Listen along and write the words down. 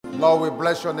Lord, we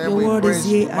bless your name. Your We word is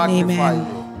praise yea you, and magnify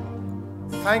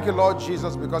amen. you. Thank you, Lord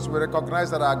Jesus, because we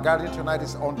recognize that our gathering tonight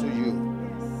is unto you.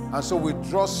 And so we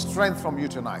draw strength from you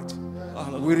tonight.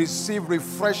 Hallelujah. We receive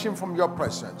refreshing from your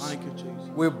presence. Thank you, Jesus.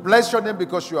 We bless your name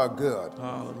because you are good.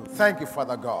 Hallelujah. Thank you,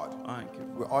 Father God. Thank you.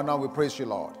 We honor, we praise you,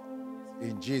 Lord.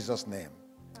 In Jesus' name.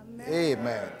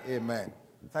 Amen. Amen.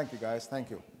 Thank you, guys.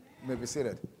 Thank you. You may be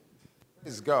seated.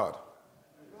 Praise God.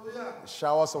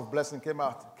 Showers of blessing came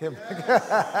out.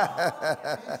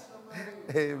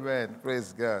 Amen.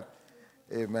 Praise God.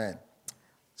 Amen.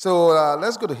 So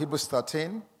let's go to Hebrews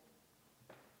 13.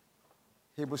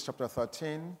 Hebrews chapter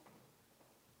 13,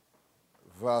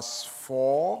 verse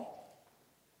 4.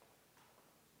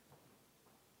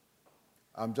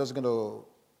 I'm just going to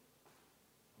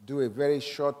do a very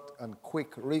short and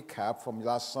quick recap from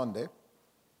last Sunday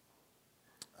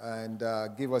and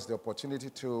give us the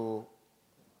opportunity to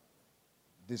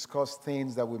discuss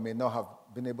things that we may not have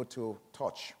been able to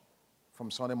touch from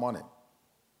Sunday morning.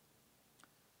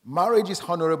 Marriage is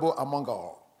honorable among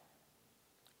all,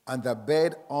 and the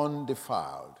bed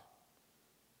undefiled.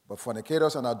 But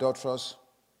fornicators and adulterers,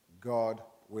 God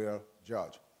will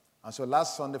judge. And so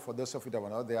last Sunday, for those of you that were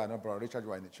not there, I know Brother Richard, you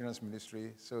were in the children's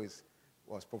ministry, so it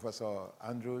was Professor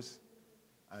Andrews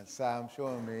and Sam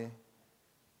showing me,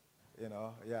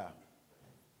 yeah.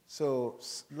 So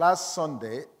last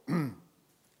Sunday,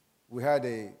 we had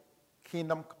a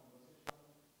kingdom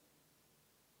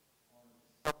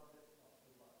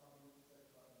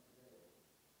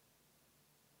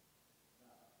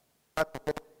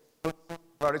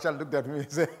Richard looked at me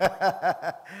and said,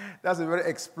 that's a very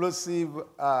explosive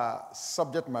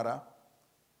subject matter.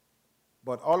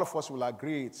 But all of us will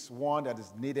agree it's one that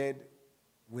is needed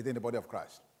within the body of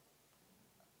Christ.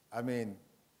 I mean,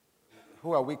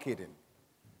 who are we kidding?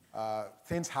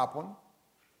 Things happen.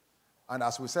 And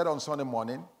as we said on Sunday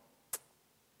morning,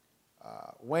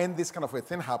 when this kind of a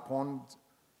thing happened,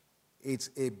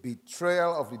 it's a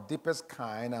betrayal of the deepest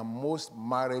kind, and most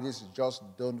marriages just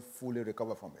don't fully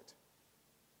recover from it.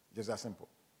 Just that simple.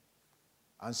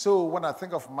 And so when I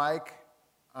think of Mike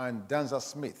and Danza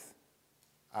Smith,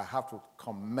 I have to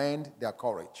commend their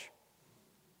courage.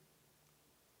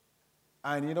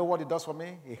 And you know what it does for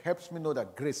me? It helps me know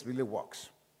that grace really works.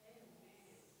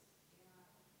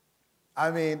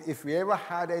 I mean, if we ever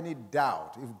had any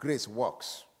doubt if grace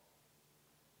works,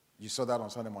 you saw that on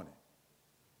Sunday morning.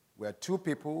 We are two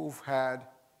people who've had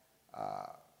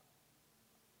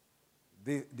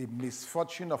the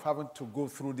misfortune of having to go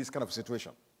through this kind of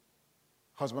situation,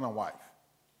 husband and wife.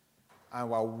 And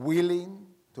we're willing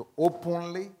to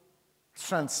openly,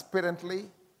 transparently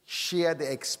share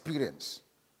the experience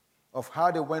of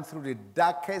how they went through the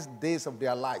darkest days of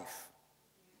their life.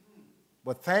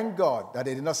 But thank God that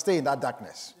they did not stay in that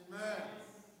darkness. Amen.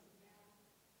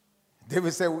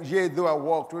 David said, yea, though I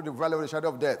walk through the valley of the shadow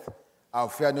of death, I'll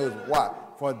fear no evil. Why?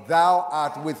 For thou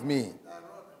art with me.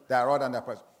 Thy rod and thy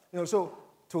person. So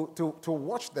to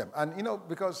watch them. And,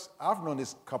 because I've known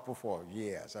this couple for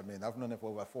years. I mean, I've known them for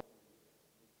over 4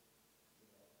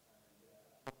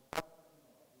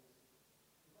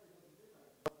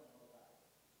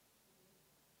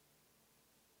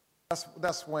 years.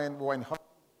 That's when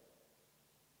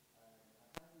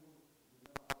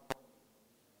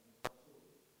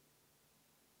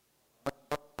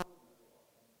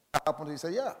happened, he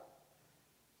said, yeah.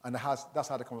 And that's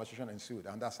how the conversation ensued.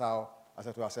 And that's how I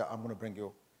said to her, I'm going to bring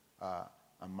you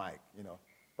and Mike,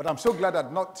 But I'm so glad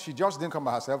that she just didn't come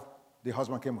by herself. The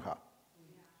husband came with her.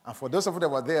 Yeah. And for those of you that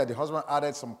were there, the husband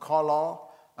added some color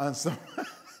and some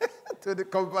to the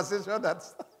conversation that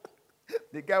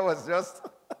the guy was just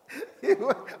he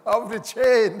was off the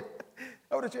chain.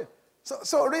 Off the chain.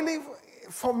 So really,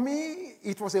 for me,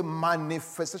 it was a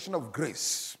manifestation of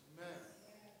grace.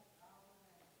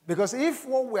 Because if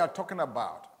what we are talking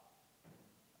about,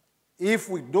 if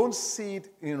we don't see it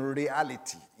in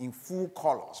reality, in full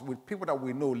colors, with people that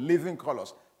we know, living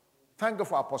colors, thank God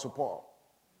for Apostle Paul,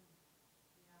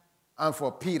 and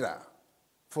for Peter,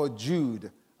 for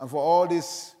Jude, and for all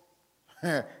these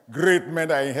great men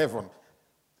that are in heaven.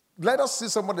 Let us see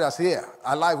somebody that's here,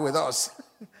 alive with us,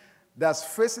 that's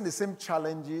facing the same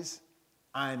challenges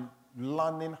and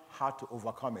learning how to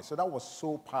overcome it. So that was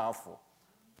so powerful.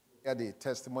 The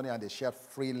testimony, and they shared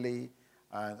freely,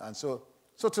 and so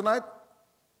tonight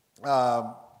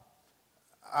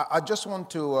I just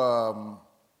want to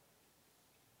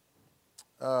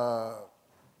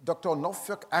Dr.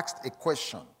 Norfolk asked a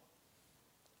question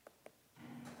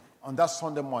on that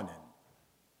Sunday morning.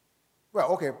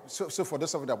 Well, okay, so for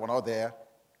those of you that were not there,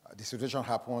 the situation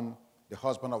happened. The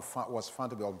husband was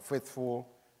found to be unfaithful.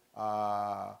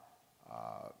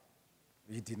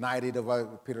 He denied it over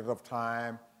a period of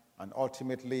time, and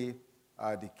ultimately,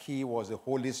 the key was the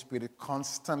Holy Spirit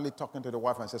constantly talking to the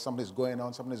wife and said, something's going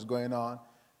on, something's going on.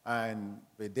 And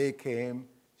the day came,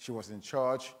 she was in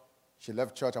church. She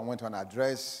left church and went to an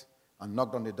address and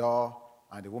knocked on the door,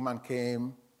 and the woman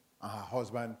came, and her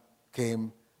husband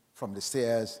came from the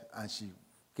stairs, and she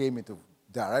came into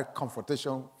direct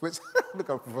confrontation with, look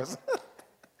at Professor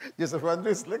Joseph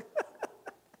Andrews, look.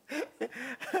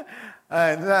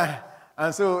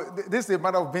 And so this is a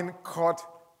matter of being caught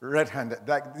red-handed.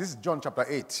 Like, this is John chapter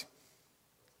 8.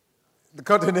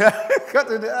 Cut in the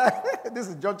eye. This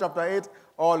is John chapter 8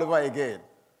 all over again.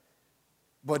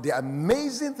 But the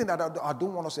amazing thing that I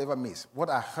don't want us to ever miss, what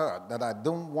I heard that I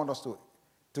don't want us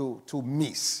to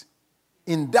miss,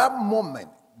 in that moment,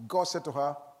 God said to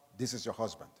her, this is your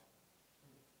husband.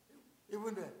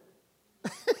 Even there.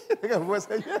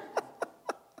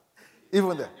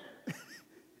 Even there.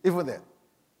 Even there.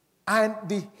 And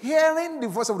the hearing the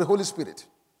voice of the Holy Spirit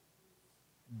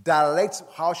directs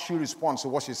how she responds to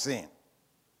what she's saying.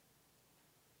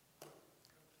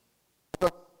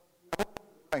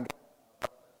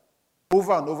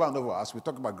 Over and over and over, as we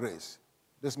talk about grace,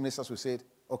 those ministers will say,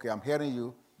 okay, I'm hearing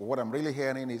you, but what I'm really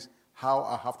hearing is how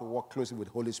I have to work closely with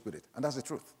the Holy Spirit. And that's the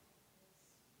truth.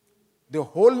 The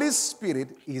Holy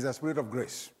Spirit is a spirit of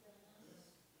grace.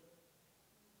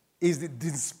 Is the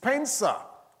dispenser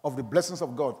of the blessings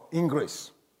of God in grace.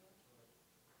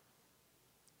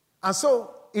 And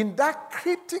so, in that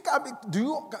critical,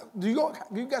 do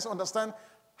you guys understand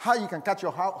how you can catch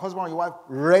your husband or your wife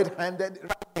red-handed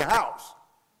right in the house?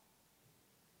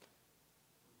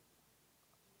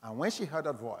 And when she heard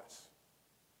that voice,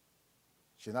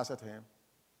 she now said to him,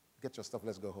 get your stuff,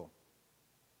 let's go home.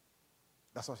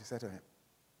 That's what she said to him.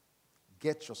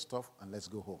 Get your stuff and let's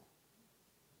go home.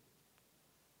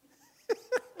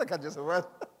 Look at just a word.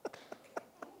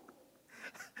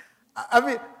 I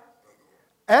mean,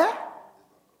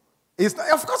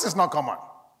 of course it's not common.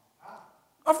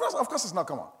 Of course it's not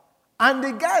common. And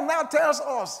the guy now tells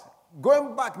us,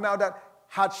 going back now, that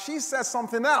had she said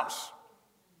something else,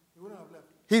 He wouldn't have left.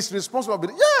 his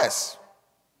responsibility, yes.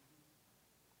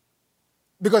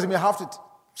 Because he may have to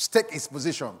stake his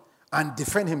position and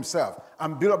defend himself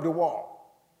and build up the wall.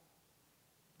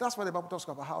 That's why the Bible talks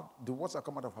about how the words that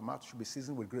come out of her mouth should be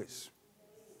seasoned with grace.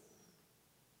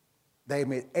 They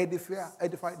may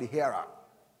edify the hearer.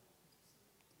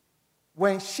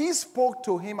 When she spoke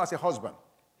to him as a husband,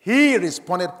 he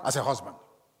responded as a husband.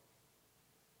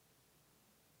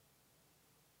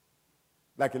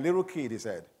 Like a little kid, he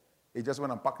said. He just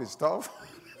went and packed his stuff.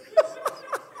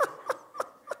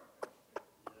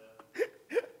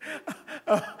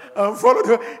 And followed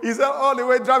her. He said, all the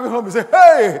way driving home, he said,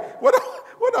 hey, what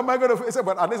am I going to do? He said,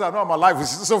 but at least I know my life is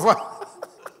so far.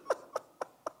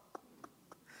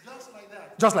 Just like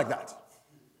that. Just like that.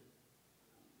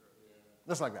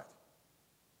 Just like that.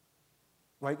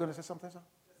 Were you going to say something, sir?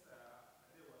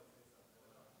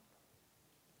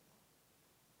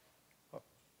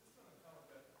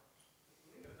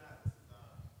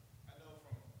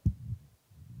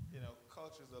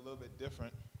 Culture is a little bit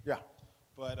different. Yeah.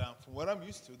 But from what I'm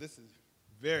used to, this is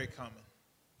very common.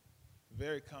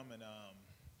 Very common,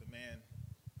 the man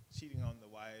cheating on the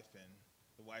wife and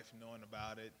the wife knowing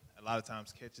about it, a lot of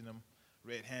times catching them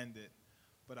red-handed.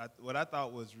 But what I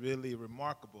thought was really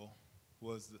remarkable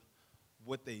was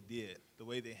what they did, the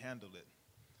way they handled it.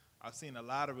 I've seen a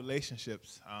lot of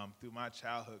relationships through my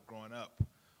childhood growing up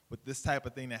with this type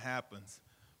of thing that happens,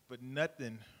 but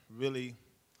nothing really,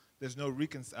 there's no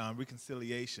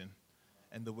reconciliation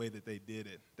in the way that they did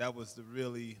it. That was the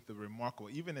remarkable,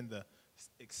 even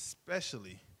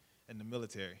especially in the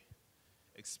military,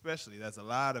 especially, there's a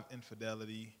lot of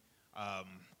infidelity,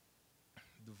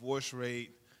 divorce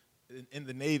rate. In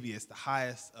the Navy, it's the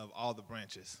highest of all the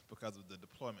branches because of the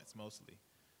deployments mostly.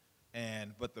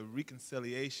 But the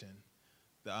reconciliation,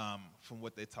 from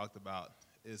what they talked about,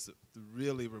 is the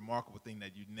really remarkable thing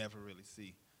that you never really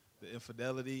see. The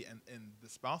infidelity and the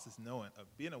spouses knowing,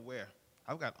 being aware.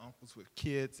 I've got uncles with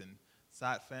kids and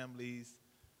side families.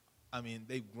 I mean,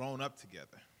 they've grown up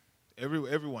together.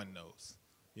 Everyone knows,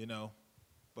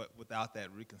 But without that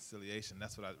reconciliation,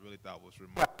 that's what I really thought was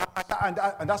remarkable.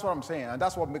 And that's what I'm saying. And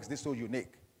that's what makes this so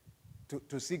unique,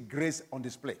 to see grace on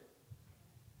display.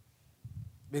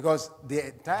 Because the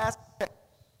entire step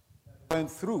went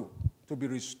through to be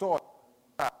restored.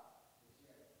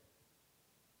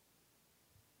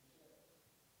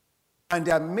 And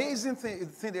the amazing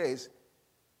thing is,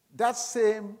 that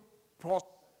same process.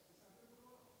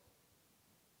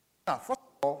 Now, first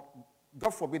of all,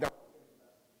 God forbid that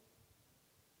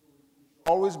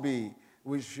always be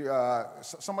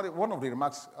one of the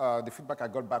remarks, the feedback I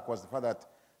got back was the fact that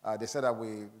they said that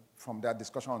from that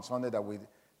discussion on Sunday, that we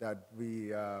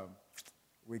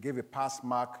gave a pass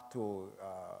mark to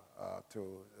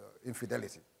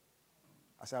infidelity.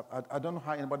 I said, I don't know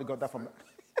how anybody got that from.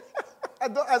 I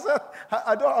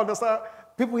don't understand.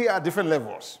 People here are at different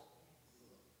levels.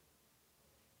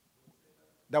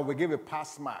 That we give a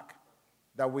pass mark.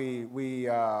 That we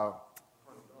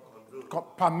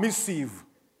permissive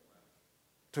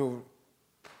to.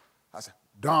 I said,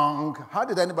 dong. How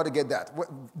did anybody get that?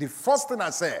 The first thing I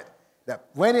said, that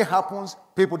when it happens,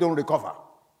 people don't recover.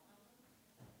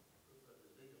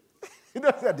 You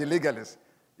know, they're the legalists.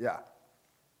 Yeah.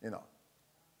 You know.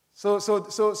 So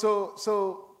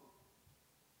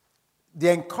the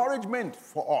encouragement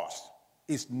for us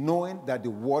is knowing that the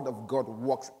Word of God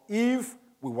works if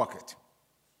we work it.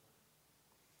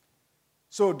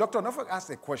 So Dr. Norfolk asked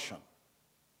a question.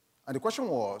 And the question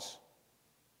was,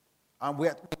 and we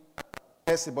had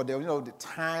but the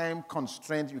time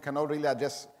constraint, you cannot really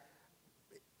address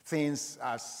things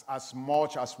as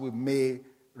much as we may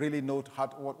really know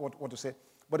what to say.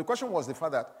 But the question was the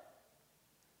fact that,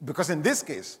 because in this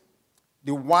case,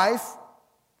 the wife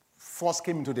first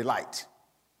came into the light.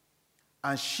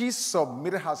 And she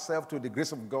submitted herself to the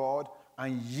grace of God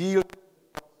and yielded.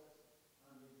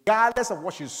 Regardless of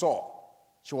what she saw,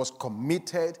 she was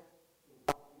committed.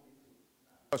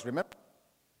 Because remember,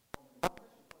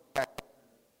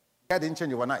 God didn't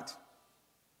change overnight.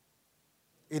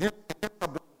 It didn't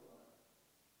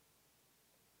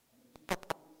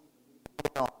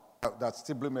that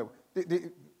still blew me.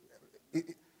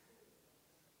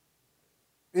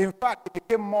 In fact, it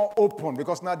became more open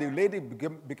because now the lady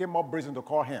became more brazen to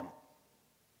call him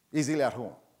easily at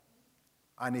home.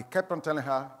 And he kept on telling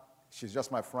her, she's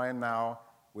just my friend now.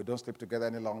 We don't sleep together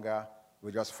any longer.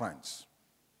 We're just friends.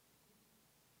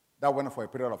 That went on for a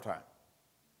period of time.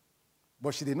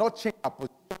 But she did not change her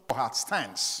position or her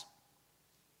stance.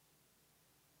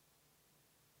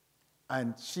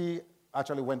 And she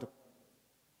actually went to,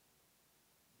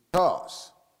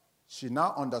 because she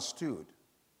now understood,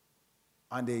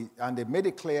 and they made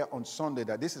it clear on Sunday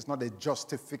that this is not a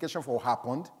justification for what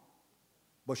happened,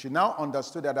 but she now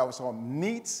understood that there were some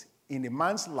needs in a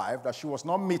man's life that she was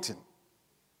not meeting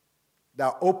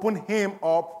that opened him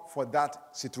up for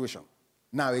that situation.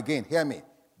 Now again, hear me.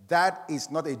 That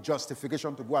is not a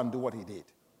justification to go and do what he did.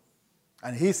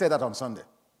 And he said that on Sunday.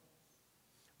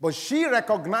 But she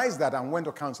recognized that and went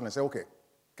to counsel and said, okay,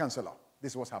 counselor,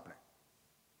 this is what's happening.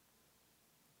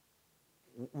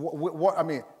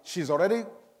 She's already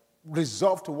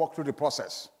resolved to walk through the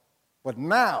process. But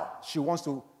now she wants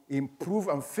to improve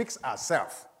and fix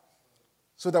herself.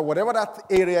 So that whatever that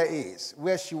area is,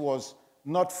 where she was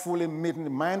not fully meeting the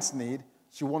man's need,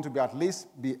 she wants to at least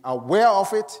be aware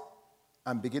of it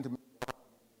and begin to.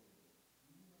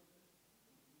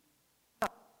 The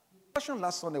question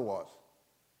last Sunday was,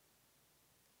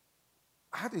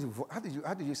 how did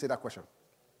you say that question?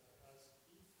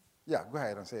 Yeah, go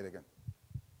ahead and say it again.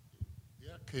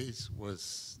 Their case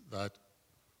was that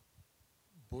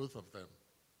both of them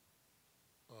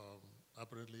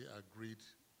apparently agreed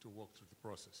to walk through the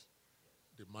process.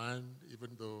 The man, even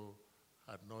though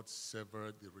had not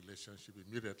severed the relationship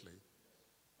immediately,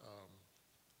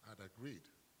 had agreed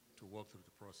to walk through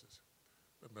the process.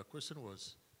 But my question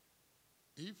was,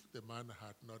 if the man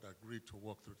had not agreed to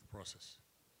walk through the process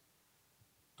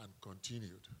and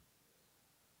continued,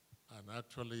 and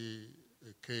actually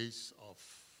a case of,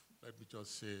 let me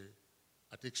just say,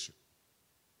 addiction,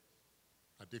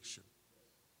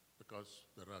 because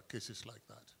there are cases like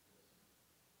that.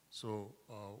 So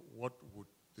what would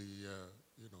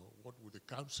the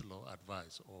counselor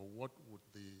advise, or what would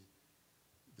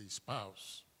the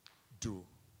spouse do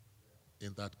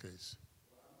in that case?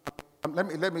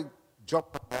 Let me jump.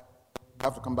 I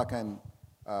have to come back and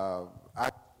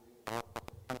act.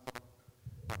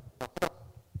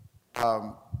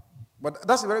 But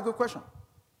that's a very good question.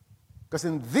 Because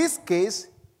in this case,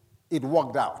 it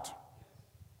worked out.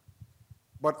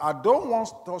 But I don't want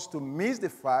us to miss the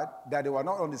fact that they were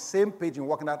not on the same page in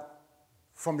working out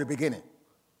from the beginning.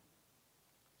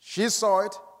 She saw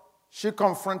it, she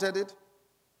confronted it,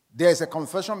 there is a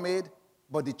confession made,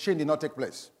 but the change did not take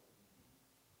place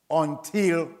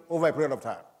until over a period of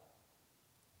time,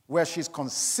 where she's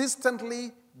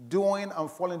consistently doing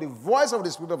and following the voice of the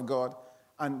Spirit of God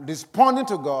and responding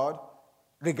to God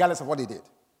regardless of what he did.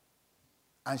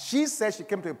 And she said she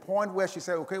came to a point where she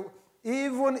said, okay,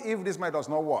 even if this man does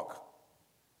not work,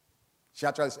 she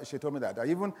told me that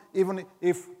even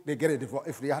if they get a divorce,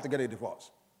 if they have to get a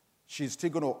divorce, she's still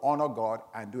going to honor God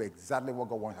and do exactly what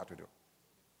God wants her to do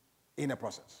in the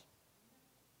process.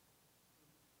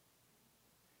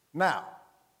 Now,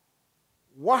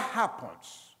 what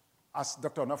happens, as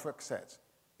Dr. Onofre said,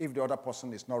 if the other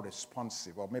person is not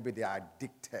responsive, or maybe they are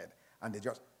addicted and they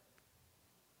just...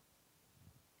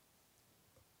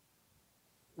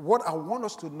 What I want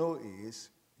us to know is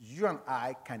you and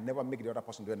I can never make the other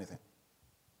person do anything.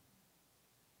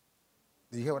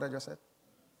 Did you hear what I just said?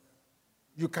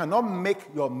 You cannot make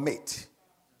your mate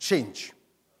change.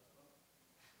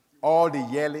 All the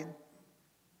yelling,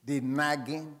 the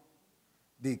nagging,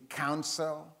 the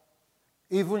counsel,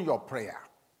 even your prayer.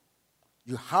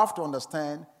 You have to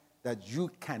understand that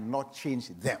you cannot change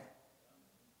them.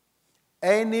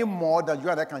 Any more than you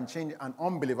and I can change an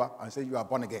unbeliever and say you are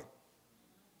born again.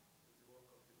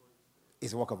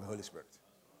 It's the work of the Holy Spirit.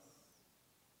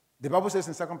 The Bible says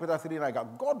in 2 Peter 3,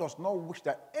 like, God does not wish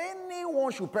that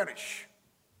anyone should perish.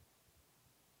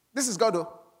 This is God,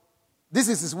 though. This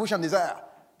is his wish and desire,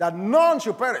 that none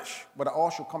should perish, but that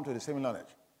all should come to the same knowledge.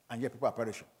 And yet people are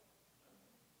perishing.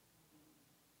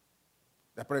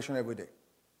 They're perishing every day.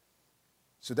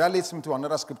 So that leads me to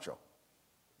another scripture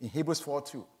in Hebrews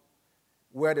 4:2,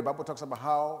 where the Bible talks about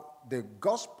how the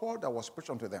gospel that was preached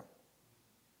unto them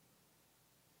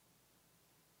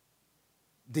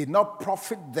did not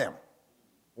profit them.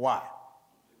 Why?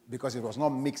 Because it was not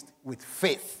mixed with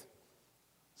faith.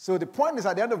 So the point is,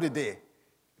 at the end of the day,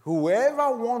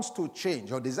 whoever wants to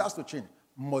change or desires to change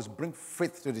must bring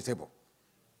faith to the table.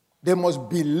 They must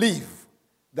believe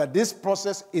that this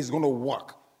process is going to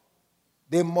work.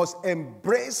 They must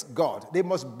embrace God. They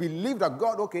must believe that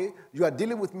God, okay, you are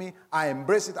dealing with me. I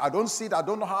embrace it. I don't see it. I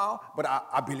don't know how, but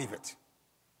I believe it.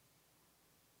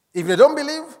 If they don't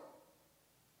believe,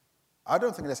 I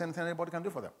don't think there's anything anybody can do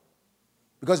for them.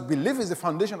 Because belief is the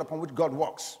foundation upon which God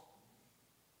works.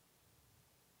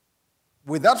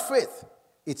 Without faith,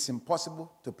 it's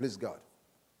impossible to please God.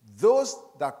 Those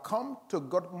that come to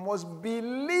God must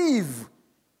believe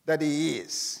that he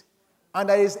is. And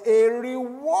there is a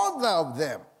rewarder of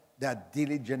them that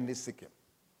diligently seek him.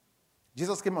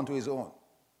 Jesus came unto his own,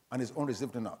 and his own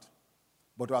received him not.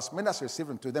 But to as many as received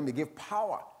him, to them he gave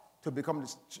power to become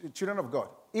the children of God,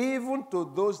 even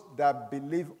to those that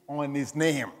believe on his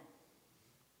name.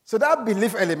 So that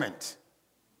belief element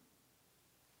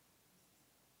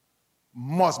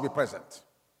must be present.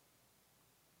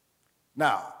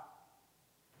 Now,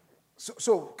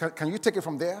 so can you take it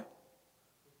from there?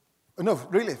 No,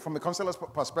 really, from a counselor's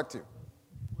perspective.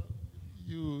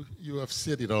 You have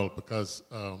said it all, because,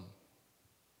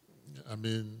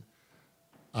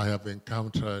 I have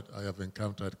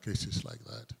encountered cases like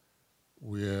that,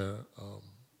 where,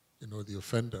 the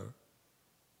offender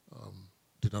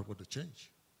did not want to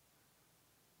change.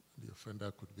 The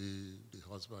offender could be the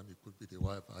husband, it could be the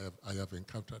wife. I have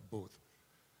encountered both.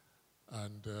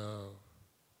 And,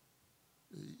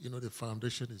 the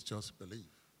foundation is just belief.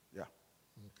 Yeah.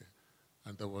 Okay.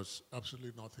 And there was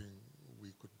absolutely nothing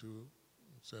we could do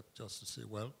except just to say,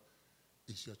 well,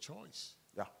 it's your choice.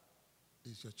 Yeah.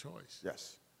 It's your choice.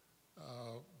 Yes.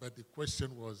 But the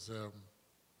question was,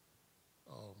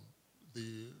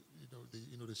 the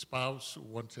spouse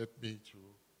wanted me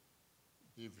to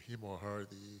give him or her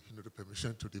the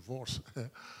permission to divorce.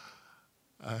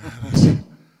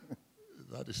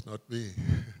 That is not me.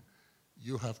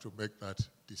 You have to make that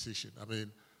decision.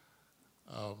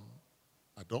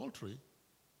 Adultery,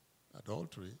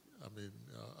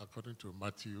 according to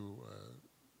Matthew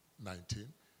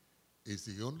 19, is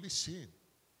the only sin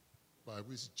by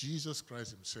which Jesus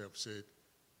Christ himself said,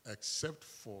 except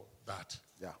for that,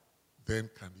 yeah, then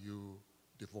can you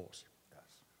divorce.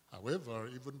 Yes. However,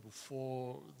 even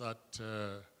before that,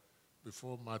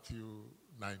 before Matthew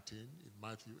 19, in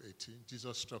Matthew 18,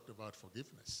 Jesus talked about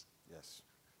forgiveness. Yes.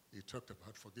 He talked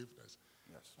about forgiveness.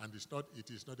 Yes. And it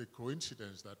is not a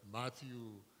coincidence that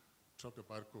Matthew talked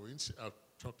about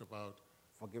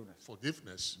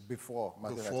forgiveness before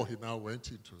he now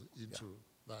went into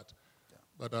that. Yeah.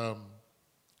 But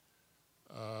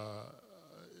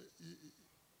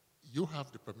you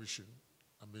have the permission,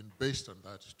 based on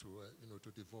that,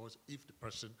 to divorce if the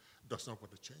person does not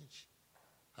want to change.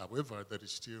 However, there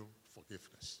is still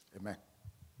forgiveness. Amen.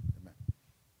 Amen.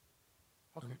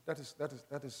 Okay, that is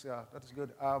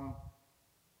good.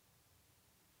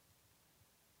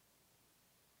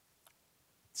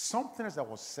 Something that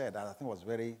was said that I think was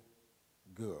very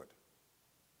good,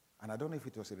 and I don't know if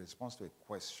it was a response to a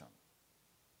question,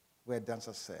 where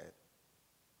Dancer said,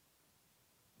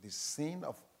 the sin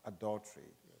of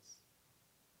adultery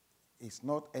is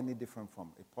not any different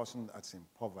from a person that's in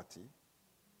poverty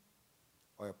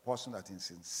or a person that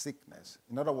is in sickness.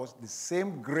 In other words, the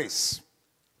same grace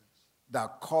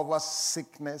that covers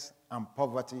sickness and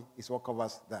poverty is what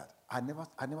covers that. I never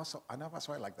saw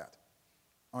it like that.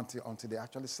 until they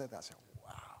actually said that. I said,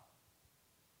 wow.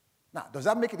 Now, does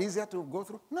that make it easier to go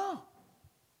through? No.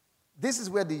 This is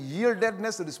where the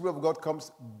yieldedness to the Spirit of God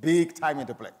comes big time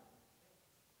into play.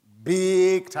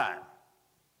 Big time.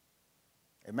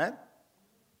 Amen?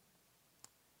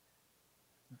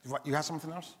 What, you have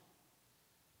something else?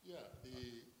 Yeah,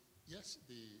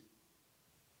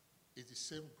 it's the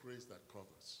same grace that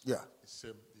covers. Yeah. The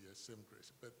same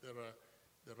grace. But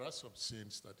there are some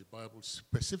sins that the Bible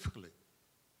specifically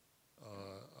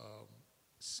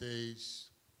says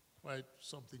quite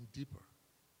something deeper,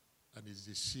 and it's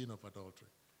the sin of adultery.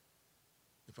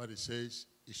 In fact, it says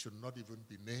it should not even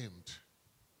be named.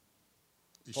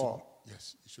 It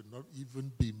should not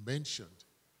even be mentioned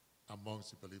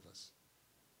amongst the believers.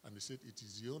 And he said it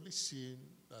is the only sin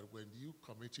that when you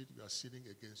commit it, you are sinning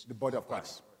against the body of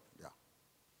Christ. Yeah.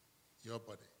 Your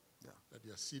body. Yeah. That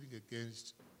you are sinning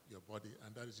against your body,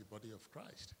 and that is the body of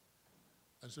Christ.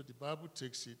 And so the Bible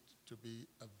takes it to be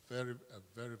a very,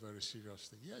 very serious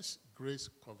thing. Yes, grace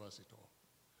covers it all.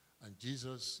 And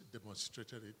Jesus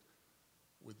demonstrated it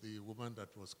with the woman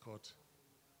that was caught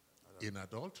in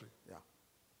adultery. Yeah.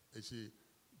 You see,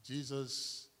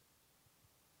 Jesus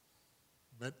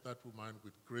met that woman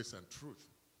with grace and truth.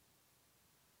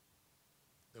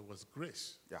 There was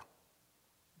grace. Yeah.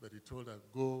 But he told her,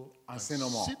 go and sin no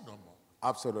more. Sin no more.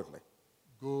 Absolutely.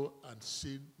 Go and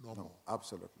sin no more.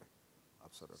 Absolutely.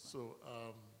 Absolutely. So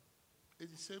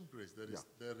it's the same grace.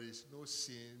 There is no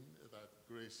sin that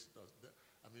grace does.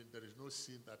 There is no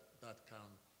sin that can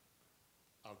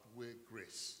outweigh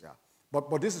grace. Yeah.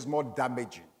 But this is more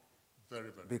damaging.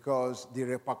 Very. Because the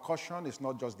repercussion is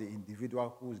not just the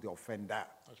individual who is the offender.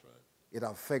 That's right. It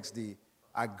affects the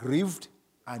aggrieved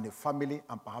and the family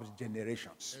and perhaps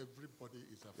generations. Everybody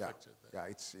is affected. Yeah,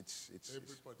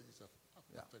 Everybody is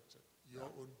affected. Your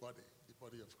own body, the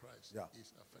body of Christ,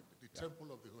 is affected. The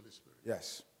temple of the Holy Spirit.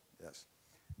 Yes.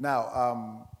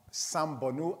 Now, Sam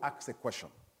Bonu asked a question,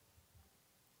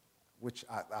 which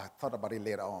I thought about it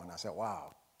later on. I said,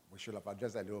 wow, we should have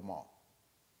addressed that a little more.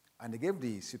 And they gave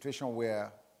the situation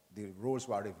where the roles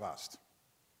were reversed,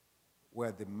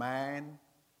 where the man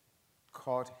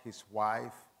caught his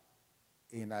wife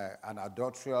in an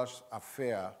adulterous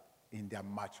affair in their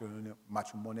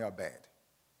matrimonial bed.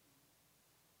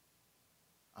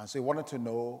 And so he wanted to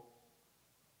know,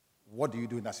 what do you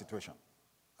do in that situation?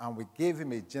 And we gave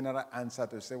him a general answer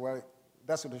to say, well,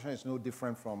 that situation is no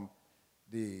different from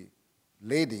the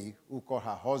lady who caught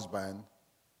her husband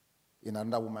in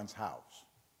another woman's house.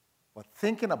 But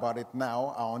thinking about it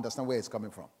now, I understand where it's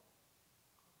coming from.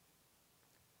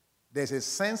 There's a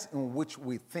sense in which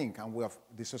we think, and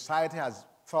the society has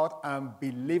thought and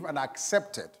believed and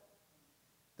accepted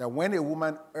that when a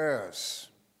woman errs,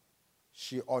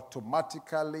 she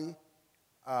automatically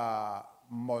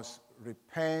must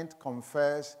repent,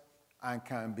 confess, and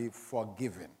can be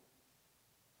forgiven.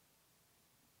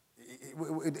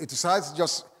 It decides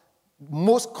just,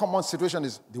 most common situation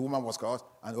is the woman was caught,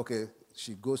 and okay,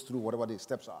 she goes through whatever the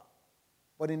steps are.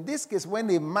 But in this case, when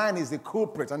a man is the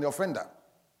culprit and the offender,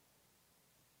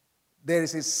 there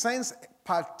is a sense,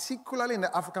 particularly in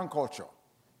the African culture,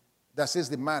 that says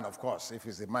the man, of course, if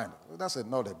he's the man, that's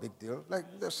not a big deal. Like,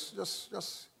 just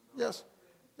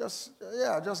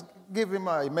give him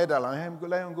a medal and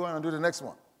let him go and do the next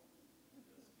one.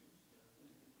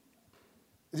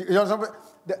 You know something?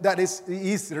 That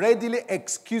is readily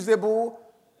excusable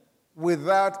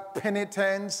without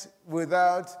penitence,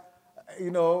 without,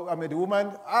 the woman,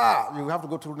 you have to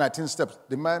go through 19 steps.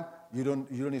 The man, you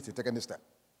don't need to take any step.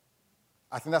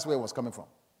 I think that's where it was coming from.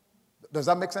 Does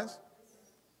that make sense?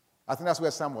 I think that's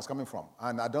where Sam was coming from.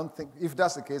 And I don't think, if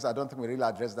that's the case, I don't think we really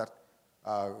address that.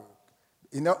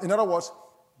 In other words,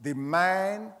 the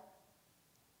man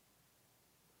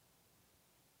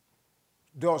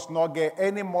does not get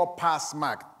any more pass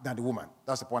mark than the woman.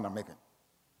 That's the point I'm making.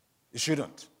 It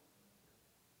shouldn't.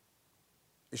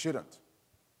 It shouldn't.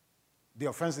 The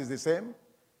offense is the same.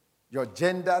 Your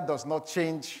gender does not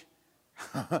change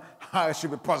how it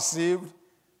should be perceived,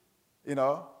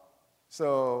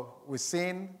 So we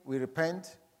sin, we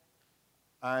repent,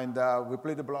 and we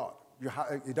plead the blood.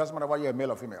 It doesn't matter whether you're a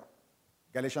male or female.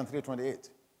 Galatians 3:28.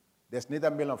 There's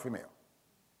neither male nor female,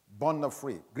 bond nor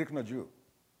free, Greek nor Jew,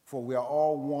 for we are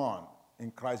all one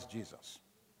in Christ Jesus.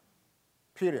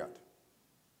 Period.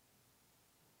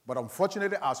 But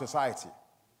unfortunately, our society,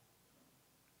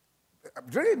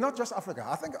 really not just Africa,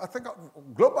 I think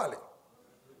globally.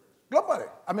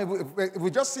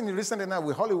 We just seen it recently now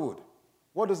with Hollywood,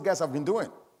 what those guys have been doing.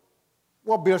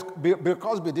 What Bill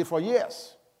Cosby did for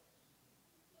years.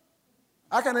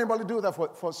 How can anybody do that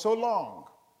for so long?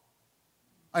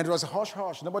 And it was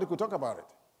hush-hush. Nobody could talk about it.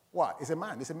 Why? It's a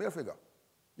man. It's a male figure.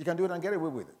 You can do it and get away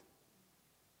with it.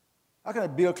 How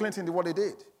can Bill Clinton do what he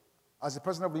did as the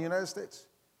president of the United States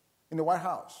in the White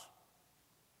House?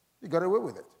 He got away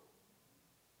with it.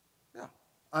 Yeah.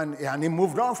 And he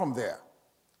moved on from there.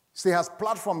 So he has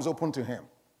platforms open to him.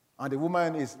 And the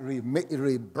woman is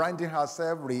rebranding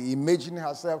herself, reimagining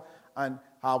herself, and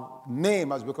her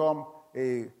name has become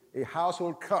a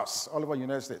household curse all over the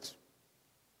United States.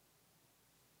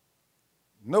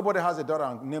 Nobody has a daughter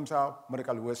and names her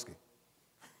Monica Lewinsky.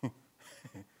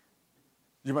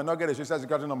 You might not get a social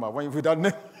security number when you put that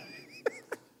name.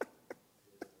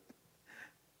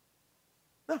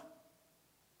 No.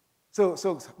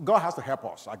 So God has to help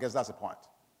us. I guess that's the point.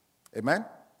 Amen?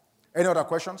 Any other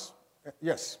questions?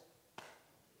 Yes.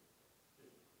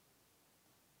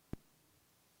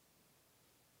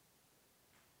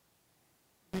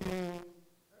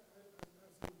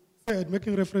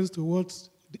 Making reference to what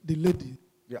the lady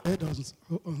said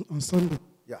on Sunday.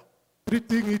 Yeah.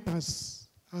 Treating it as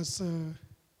a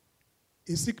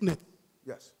sickness.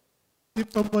 Yes.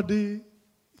 If somebody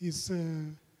is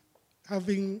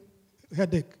having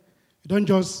headache, you don't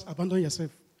just abandon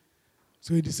yourself.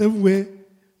 So in the same way,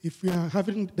 if you are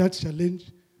having that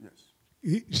challenge, yes,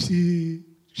 she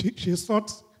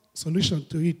sought solution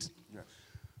to it. Yes.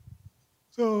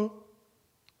 So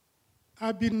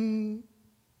I've been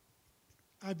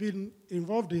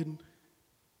involved in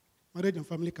marriage and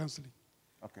family counseling.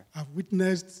 Okay. I've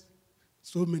witnessed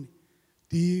so many.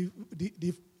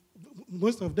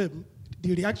 Most of them,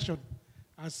 the reaction,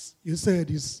 as you said,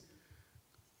 is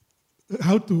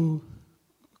how to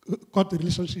cut the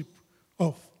relationship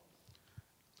off.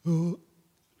 So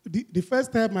the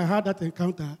first time I had that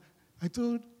encounter, I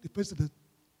told the person that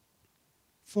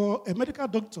for a medical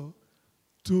doctor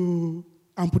to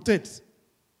amputate,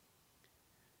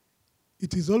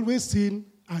 it is always seen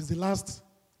as the last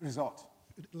resort.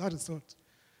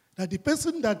 That the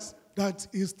person that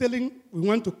is telling we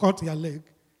want to cut your leg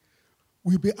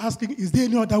will be asking, is there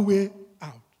any other way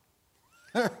out?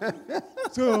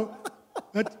 So,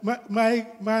 but my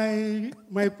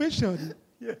question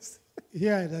yes,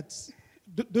 here that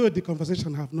though the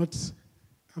conversation have not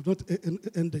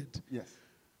ended. Yes.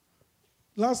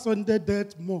 Last Sunday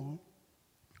dealt more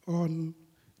on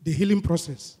the healing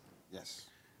process. Yes.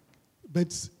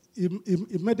 But in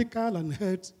medical and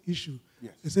health issue,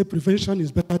 yes, they say prevention is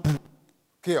better than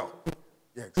cure.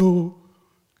 Yes. So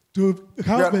to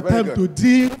have the time to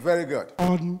deal very good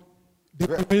on the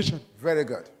prevention. Very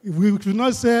good. We should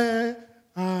not say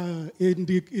in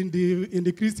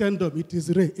the Christendom it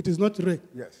is Ray. It is not Ray.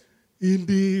 Yes. In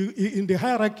the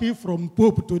hierarchy from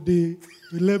Pope to the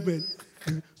layman.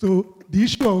 So the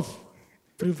issue of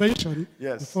prevention.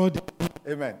 Yes.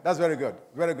 Amen. That's very good.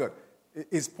 Very good.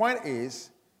 His point is,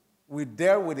 we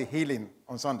dealt with the healing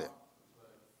on Sunday.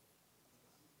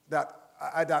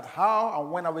 That how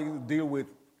and when are we going to deal with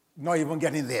not even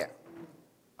getting there?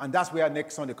 And that's where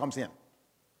next Sunday comes in.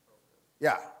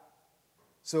 Yeah.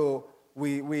 So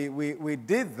we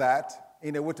did that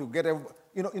in a way to get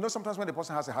you know sometimes when the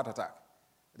person has a heart attack,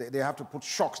 they have to put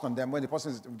shocks on them. When the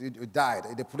person died,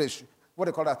 they put what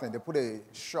do they call that thing? They put a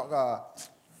shock.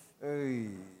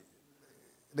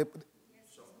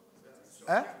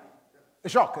 A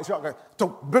shock, to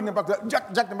bring them back to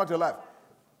jack them back to life.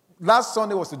 Last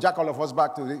Sunday was to jack all of us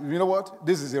back to, you know what?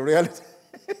 This is a reality.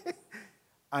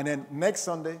 And then next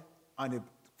Sunday and the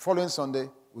following Sunday,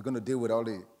 we're going to deal with all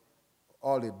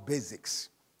the basics,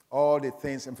 all the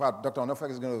things. In fact, Dr. Onofek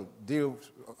is going to deal,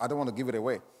 I don't want to give it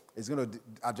away. He's going to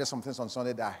address some things on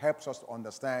Sunday that helps us to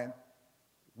understand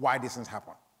why these things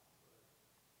happen.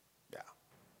 Yeah.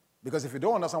 Because if you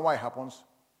don't understand why it happens,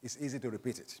 it's easy to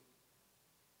repeat it.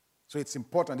 So it's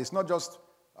important. It's not just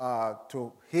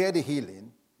to hear the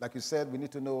healing. Like you said, we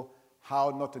need to know how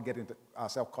not to get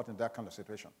ourselves caught in that kind of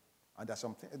situation. And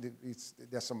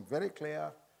there's some very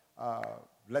clear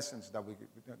lessons that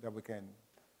we can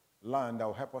learn that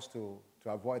will help us to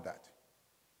avoid that.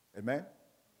 Amen?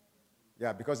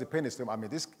 Yeah, because the pain is still,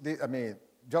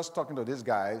 just talking to these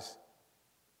guys,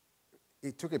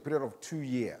 it took a period of 2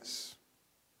 years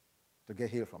to get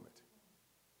healed from it.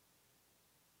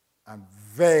 And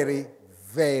very,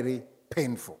 very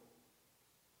painful.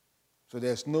 So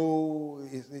it's not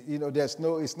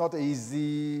an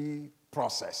easy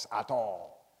process at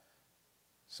all.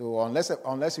 So unless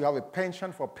you have a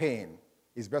penchant for pain,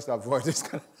 it's best to avoid this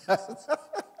kind of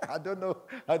I don't know,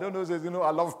 says,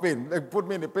 I love pain. Like, put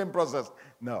me in the pain process.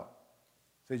 No.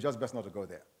 So it's just best not to go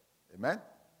there. Amen?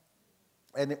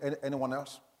 Anyone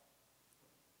else?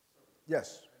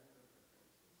 Yes.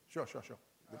 Sure.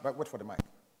 But wait for the mic.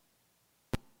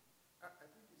 I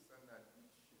think it's an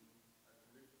addiction,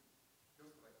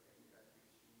 just like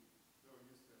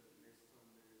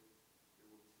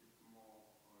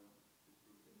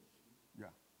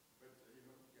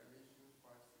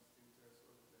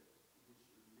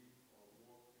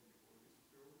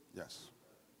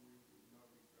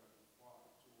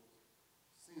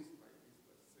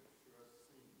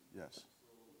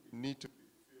need to be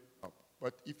filled up.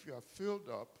 But if you are filled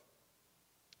up,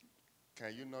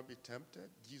 can you not be tempted?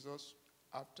 Jesus,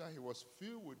 after he was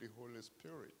filled with the Holy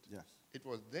Spirit, Yes. it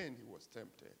was then he was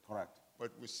tempted. Correct.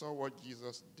 But we saw what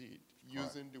Jesus did,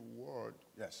 using the word.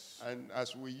 Yes. And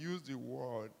as we use the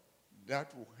word,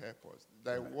 that will help us.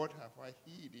 Thy word have I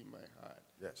hid in my heart,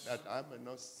 Yes. that I may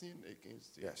not sin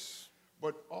against it. Yes.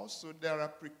 But also there are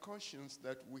precautions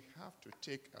that we have to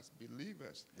take as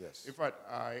believers. Yes. In fact,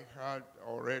 I heard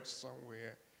or read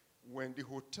somewhere, when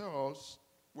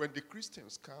the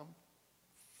Christians come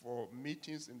for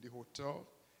meetings in the hotel,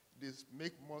 they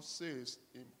make more sales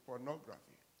in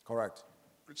pornography. Correct.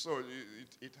 So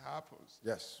it happens.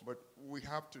 Yes. But we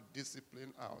have to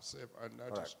discipline ourselves, and that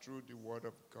Correct. is through the word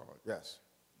of God. Yes.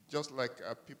 Just like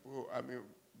people,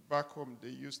 back home they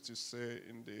used to say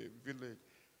in the village,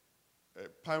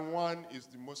 palm wine is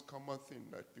the most common thing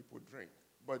that people drink.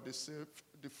 But they say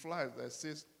the flies that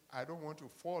says, I don't want to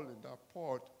fall in that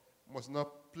pot, must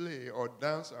not play or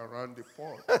dance around the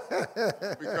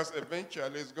pot. Because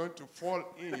eventually it's going to fall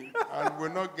in and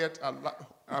will not get out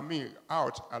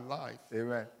alive.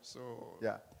 Amen. So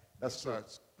Yeah, that's true.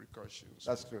 Precautions.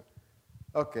 That's true.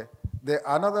 Okay.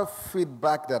 Another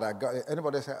feedback that I got,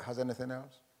 anybody has anything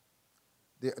else?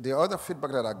 The other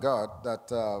feedback that I got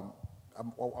that I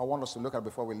want us to look at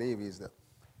before we leave is that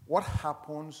what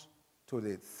happens to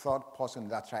the third person in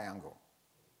that triangle?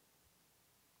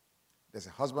 There's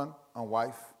a husband and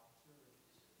wife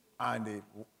and the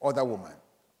other woman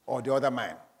or the other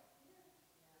man.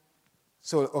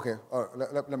 So, okay,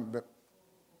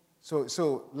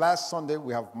 so last Sunday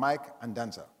we have Mike and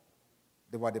Dancer.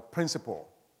 They were the principal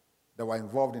that were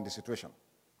involved in the situation.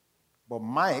 But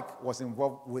Mike was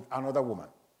involved with another woman.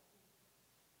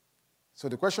 So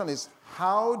the question is,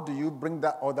 how do you bring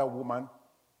that other woman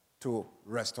to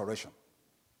restoration?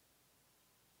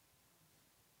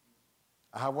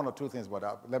 I have one or two things, but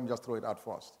let me just throw it out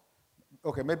first.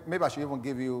 Okay, maybe I should even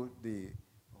give you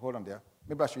hold on there.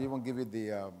 Maybe I should even give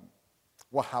you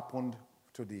what happened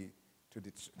to the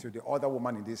other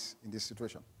woman in this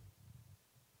situation.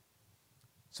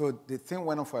 So the thing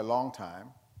went on for a long time,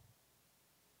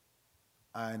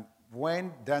 and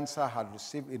when Dancer had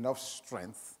received enough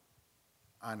strength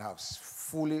and has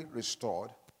fully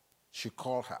restored, she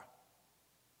called her.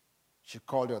 She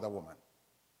called the other woman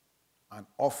and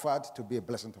offered to be a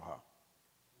blessing to her.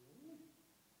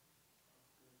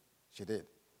 She did.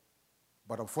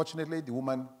 But unfortunately, the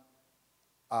woman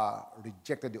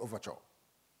rejected the overture.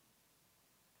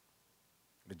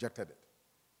 Rejected it.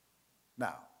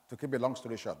 Now, to keep a long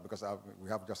story short, because we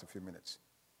have just a few minutes,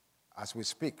 as we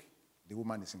speak, the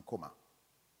woman is in coma.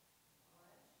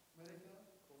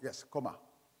 Yes, coma.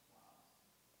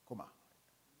 Coma.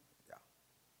 Yeah.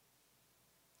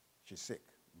 She's sick,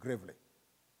 gravely.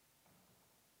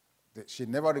 She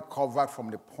never recovered from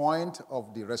the point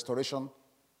of the restoration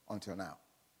until now.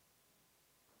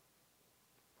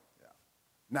 Yeah.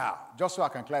 Now, just so I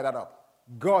can clear that up,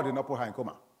 God did not put her in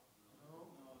coma.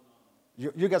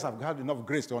 You guys have had enough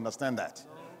grace to understand that.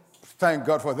 Thank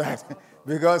God for that.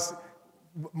 Because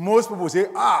most people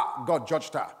say, God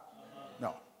judged her.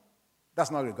 No,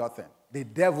 that's not a God thing. The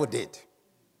devil did.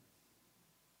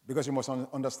 Because you must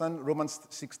understand Romans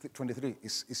 6:23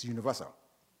 is universal.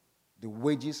 The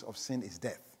wages of sin is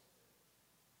death.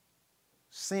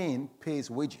 Sin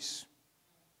pays wages.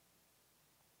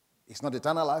 It's not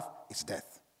eternal life, it's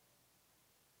death.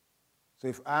 So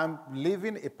if I'm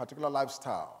living a particular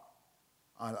lifestyle,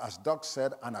 and as Doc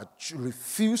said, and I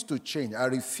refuse to change, I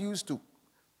refuse to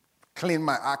clean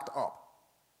my act up,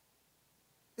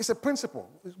 it's a principle.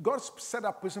 God set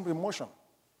that principle in motion.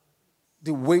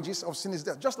 The wages of sin is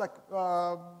death. Just like,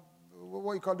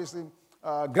 what you call this thing?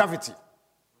 Gravity.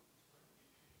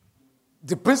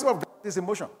 The principle of gravity is in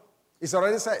motion. It's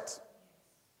already set.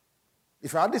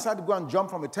 If I decide to go and jump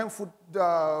from a 10-foot,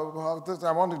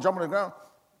 I want to jump on the ground,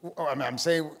 I'm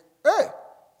saying, hey,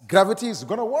 gravity is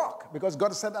going to work because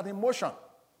God set that in motion.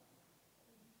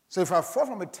 So if I fall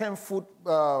from a 10-foot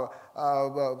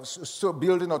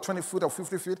building or 20 foot or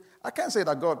 50 feet, I can't say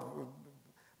that God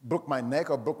broke my neck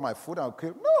or broke my foot. No,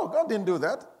 God didn't do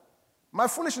that. My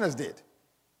foolishness did.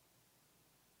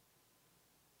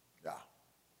 Yeah.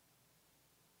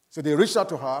 So they reached out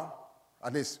to her,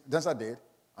 at least Dancer did,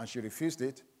 and she refused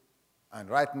it. And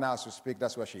right now, as we speak,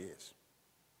 that's where she is.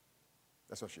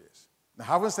 That's where she is. Now,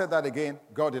 having said that again,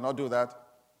 God did not do that.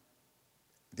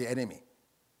 The enemy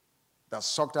that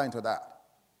sucked her into that,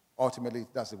 ultimately,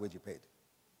 that's the wage he paid.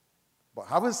 But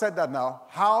having said that now,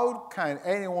 how can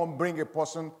anyone bring a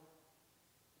person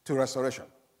to restoration?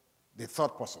 The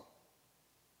third person.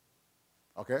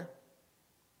 Okay?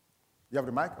 You have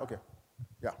the mic? Okay.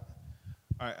 Yeah.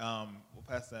 All right, well,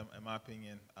 Pastor, in my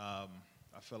opinion, I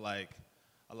feel like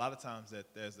a lot of times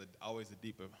that there's always a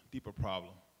deeper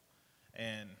problem.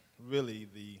 And really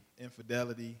the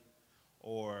infidelity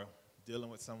or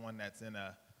dealing with someone that's in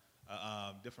a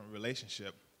different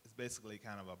relationship is basically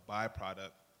kind of a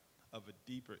byproduct of a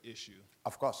deeper issue.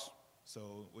 Of course.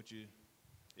 So what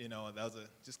those are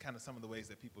just kind of some of the ways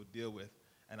that people deal with.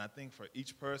 And I think for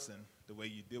each person, the way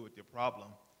you deal with your problem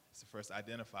is to first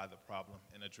identify the problem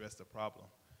and address the problem.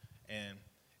 And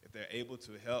if you're able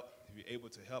to help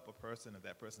a person, if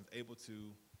that person's able to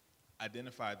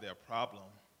identify their problem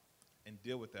and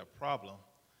deal with their problem,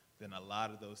 then a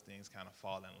lot of those things kind of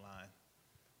fall in line.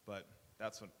 But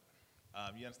that's what,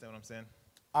 you understand what I'm saying?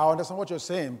 I understand what you're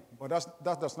saying, but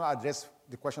that does not address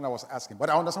the question I was asking. But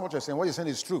I understand what you're saying. What you're saying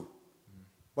is true. Mm-hmm.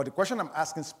 But the question I'm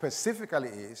asking specifically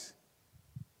is,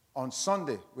 on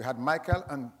Sunday, we had Michael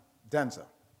and Denzel,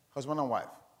 husband and wife,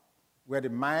 where the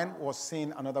man was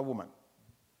seeing another woman.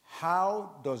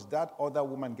 How does that other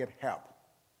woman get help?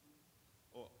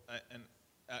 Well, and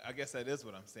I guess that is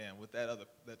what I'm saying. With that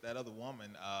other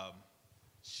woman,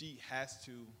 she has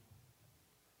to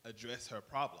address her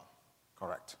problem.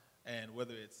 Correct. And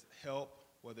whether it's help,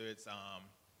 whether it's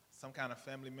some kind of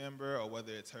family member, or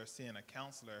whether it's her seeing a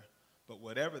counselor, but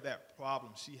whatever that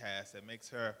problem she has that makes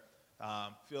her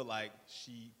feel like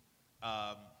she's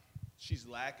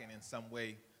lacking in some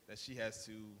way, that she has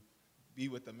to be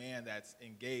with a man that's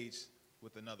engaged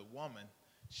with another woman,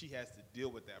 she has to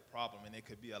deal with that problem. And it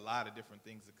could be a lot of different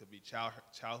things. It could be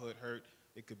childhood hurt.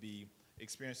 It could be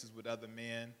experiences with other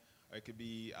men. Or it could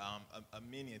be a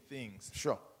many things.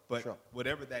 Sure. But sure.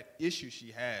 whatever that issue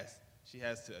she has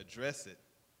to address it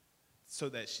so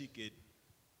that she could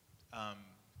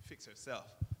fix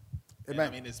herself. Amen. And, I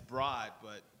mean, it's broad,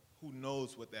 but who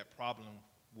knows what that problem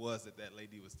was that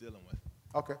lady was dealing with.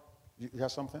 Okay. You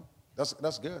have something? That's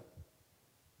good.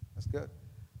 That's good.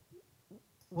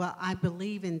 Well, I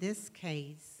believe in this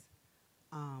case,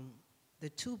 the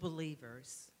two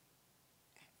believers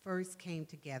first came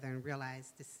together and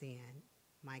realized the sin,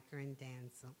 Micah and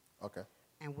Denzel. Okay.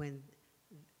 And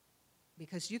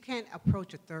because you can't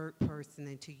approach a third person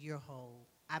into your hole,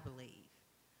 I believe,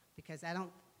 because I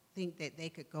don't think that they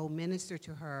could go minister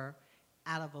to her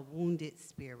out of a wounded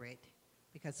spirit,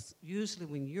 because usually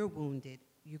when you're wounded,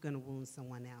 you're going to wound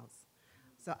someone else.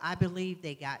 So I believe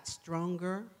they got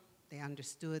stronger. They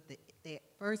understood they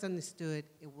first understood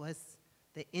it was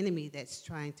the enemy that's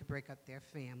trying to break up their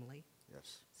family.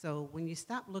 Yes. So when you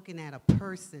stop looking at a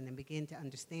person and begin to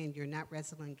understand you're not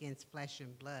wrestling against flesh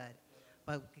and blood,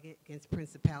 but against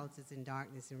principalities and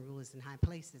darkness and rulers in high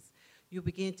places, you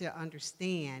begin to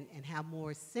understand and have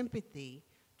more sympathy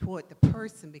toward the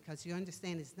person, because you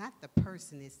understand it's not the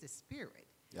person, it's the spirit.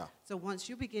 Yeah. So once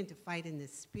you begin to fight in the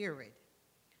spirit,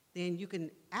 then you can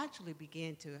actually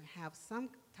begin to have some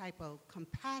type of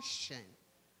compassion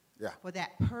for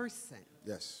that person.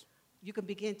 Yes. You can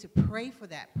begin to pray for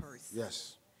that person.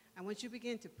 Yes. And once you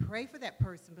begin to pray for that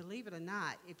person, believe it or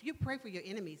not, if you pray for your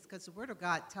enemies, because the Word of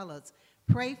God tells us,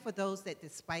 pray for those that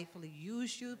despitefully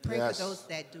use you, pray for those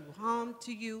that do harm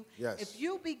to you. Yes. If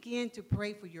you begin to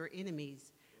pray for your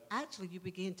enemies, actually you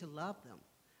begin to love them.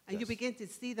 And you begin to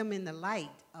see them in the light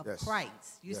of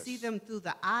Christ. You see them through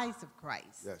the eyes of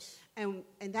Christ. Yes. And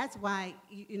that's why,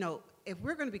 if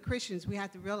we're going to be Christians, we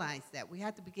have to realize that. We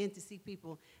have to begin to see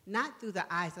people not through the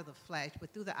eyes of the flesh,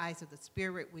 but through the eyes of the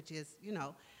spirit, which is,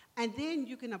 and then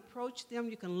you can approach them,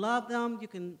 you can love them, you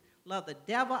can love the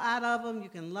devil out of them, you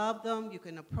can love them, you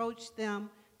can approach them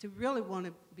to really want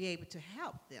to be able to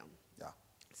help them. Yeah.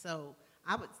 So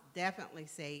I would definitely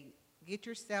say, get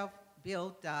yourself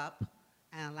built up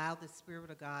and allow the Spirit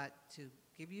of God to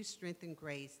give you strength and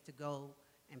grace to go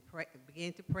and pray,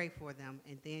 begin to pray for them,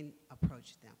 and then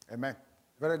approach them. Amen.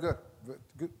 Very good.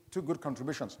 Two good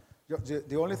contributions.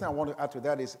 The only thing I want to add to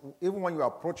that is, even when you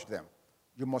approach them,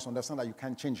 you must understand that you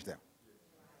can't change them.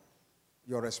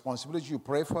 Your responsibility, you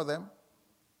pray for them,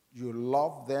 you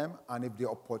love them, and if the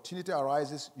opportunity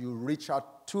arises, you reach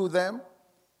out to them,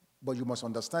 but you must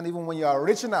understand, even when you are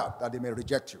reaching out, that they may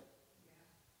reject you.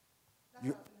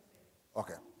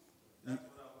 Okay.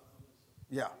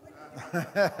 Yeah. Okay,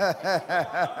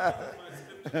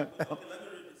 let me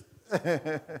read this. It's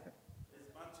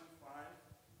Matthew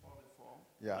 5:44.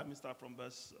 Yeah. Let me start from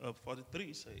verse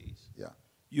 43. Says, Yeah.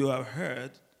 You have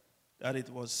heard that it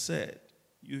was said,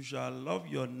 you shall love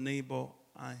your neighbor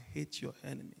and hate your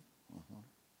enemy.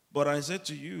 But I said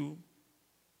to you,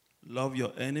 love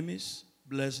your enemies,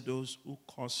 bless those who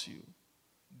curse you,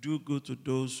 do good to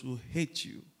those who hate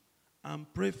you, and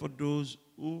pray for those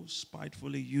who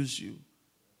spitefully use you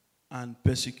and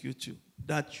persecute you,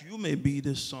 that you may be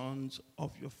the sons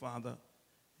of your Father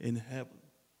in heaven.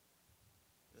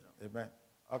 Amen.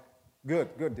 Okay.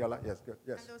 Good, Diola. Yes, good.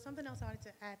 Yes. And there was something else I wanted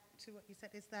to add to what you said,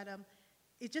 is that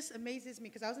it just amazes me,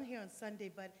 because I wasn't here on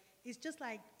Sunday, but it's just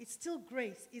like, it's still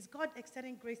grace. It's God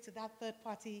extending grace to that third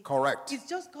party. Correct. It's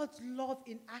just God's love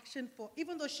in action for,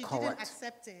 even though she Correct. didn't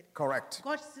accept it. Correct.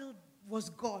 God still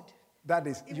was God. That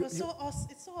is. It was so awesome.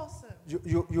 It's so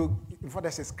awesome. For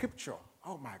there's a scripture.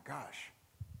 Oh my gosh.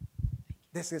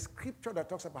 There's a scripture that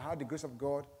talks about how the grace of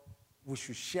God, we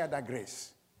should share that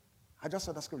grace. I just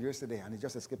saw that scripture yesterday, and it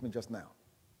just escaped me just now.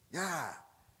 Yeah.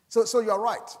 So you're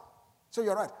right. So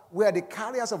you're right. We are the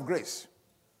carriers of grace.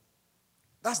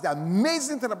 That's the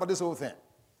amazing thing about this whole thing.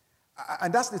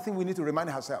 And that's the thing we need to remind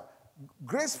ourselves.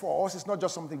 Grace for us is not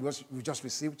just something we just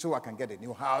received so I can get a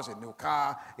new house, a new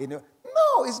car,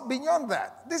 No, it's beyond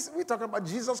that. We're talking about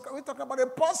Jesus. We're talking about a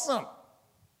person.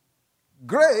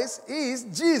 Grace is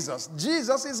Jesus.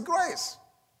 Jesus is grace.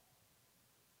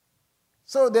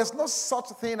 So there's no such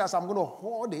thing as I'm going to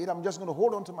hoard it. I'm just going to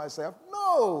hold on to myself.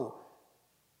 No.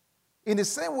 In the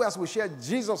same way as we share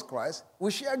Jesus Christ,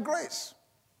 we share grace.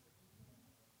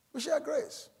 We share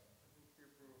grace.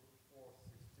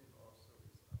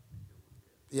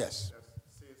 Yes. That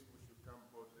says we should come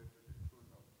boldly to the throne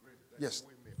of grace, that Yes.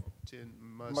 we may obtain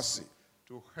mercy, Mercy.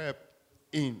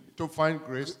 to find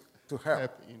grace, To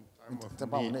help in in time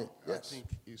time of of need. need, yes. I think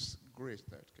it's grace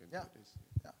that can Yeah. do this.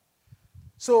 Yeah.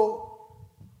 So,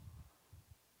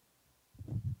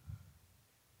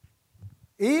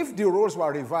 if the roles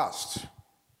were reversed,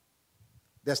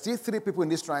 there's still three people in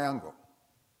this triangle.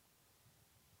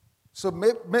 So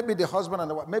maybe the husband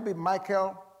and the wife, maybe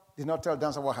Michael did not tell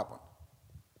Dancer what happened.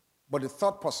 But the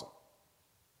third person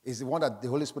is the one that the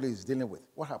Holy Spirit is dealing with.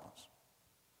 What happens?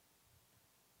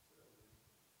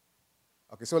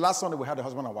 Okay, so last Sunday we had the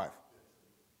husband and wife.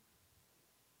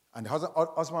 And the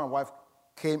husband and wife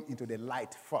came into the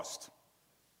light first.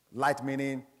 Light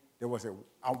meaning there was an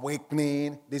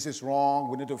awakening. This is wrong.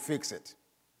 We need to fix it.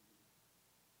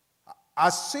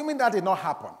 Assuming that did not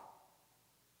happen,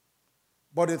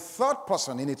 but the third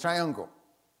person in the triangle,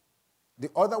 the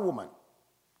other woman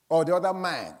or the other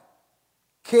man,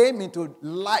 came into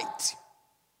light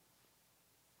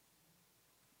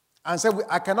and said,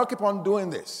 I cannot keep on doing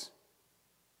this.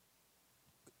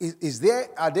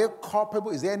 Are they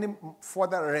culpable? Is there any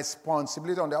further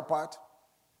responsibility on their part?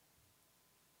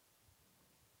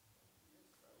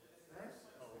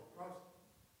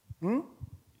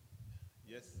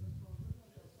 Yes.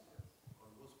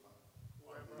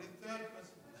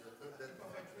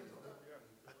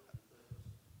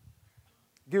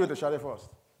 Give it to Shade first.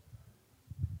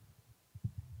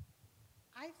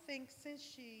 I think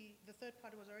since the third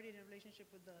party was already in a relationship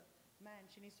with the man,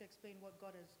 she needs to explain what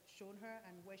God has shown her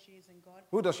and where she is in God.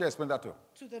 Who does she explain that to?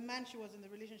 To the man she was in the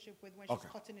relationship with when she's Okay.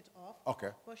 cutting it off. Okay.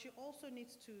 But she also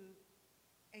needs to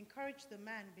encourage the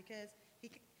man, because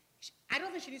I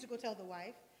don't think she needs to go tell the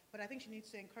wife, but I think she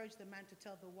needs to encourage the man to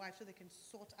tell the wife so they can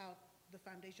sort out the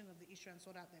foundation of the issue and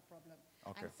sort out their problem.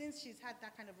 Okay. And since she's had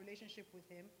that kind of relationship with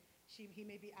him, he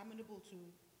may be amenable to,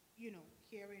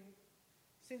 hearing,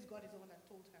 since God is the one that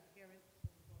told her, hearing.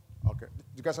 Okay. Do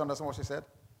you guys understand what she said?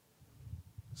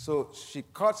 So she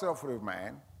cuts off with the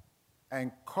man,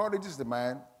 encourages the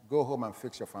man, go home and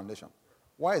fix your foundation.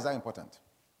 Why is that important?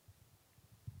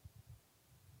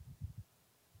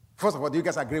 First of all, do you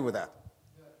guys agree with that?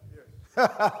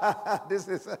 Yes. This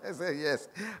is yes.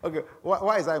 Okay.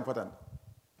 Why is that important?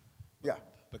 Yeah.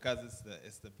 Because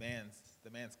it's the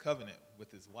man's covenant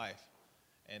with his wife,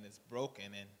 and it's broken,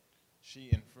 and she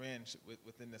infringed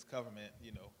within this covenant,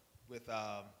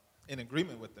 in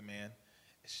agreement with the man.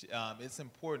 It's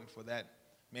important for that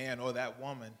man or that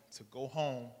woman to go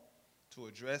home, to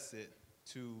address it,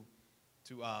 to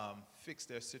fix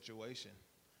their situation.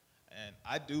 And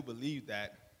I do believe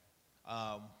that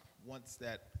once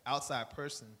that outside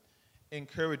person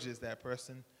encourages that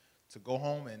person to go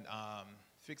home and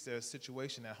fix their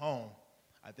situation at home,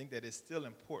 I think that it's still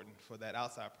important for that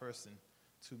outside person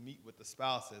to meet with the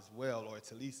spouse as well, or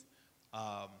to at least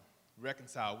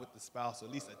reconcile with the spouse, or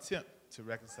at least attempt to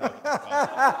reconcile with the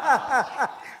spouse.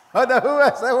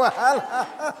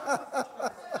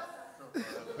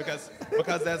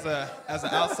 Because as an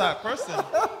outside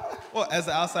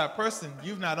person,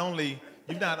 you've not only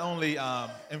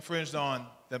infringed on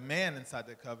the man inside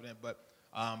the covenant, but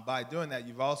by doing that,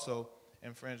 you've also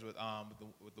infringed with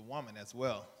the woman as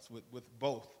well, with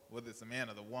both, whether it's the man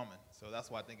or the woman. So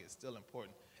that's why I think it's still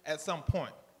important at some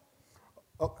point.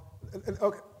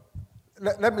 Okay.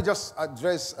 Let me just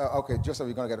address, just so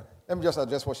we're going to get it. Let me just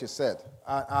address what she said.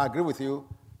 I agree with you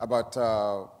about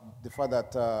the fact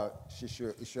that she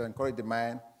should encourage the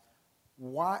man.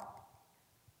 Why?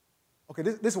 Okay,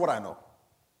 this is what I know.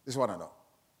 This is what I know.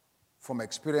 From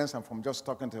experience and from just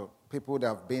talking to people that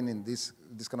have been in this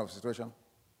kind of situation.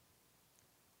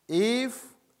 If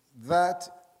that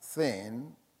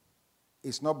thing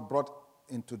is not brought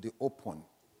into the open,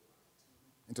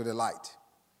 into the light,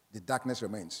 the darkness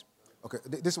remains. Okay,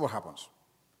 this is what happens.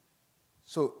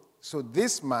 So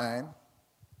this man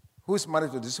who is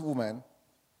married to this woman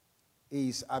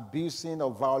is abusing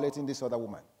or violating this other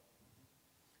woman.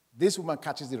 This woman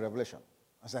catches the revelation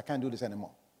and says, I can't do this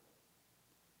anymore.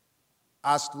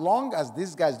 As long as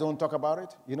these guys don't talk about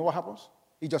it, you know what happens?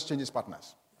 He just changes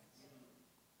partners.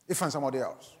 He finds somebody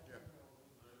else.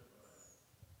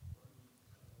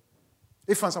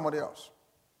 He finds somebody else.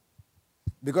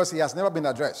 Because he has never been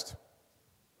addressed.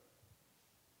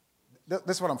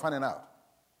 That's what I'm finding out.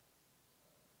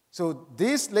 So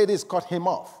this lady's cut him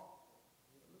off.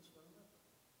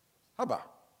 How about?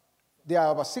 There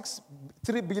are about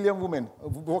 3 billion women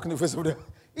walking the face of the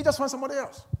earth. He just finds somebody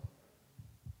else.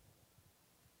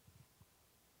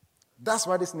 That's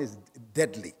why this thing is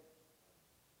deadly.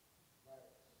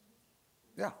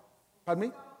 Yeah. Pardon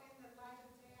me?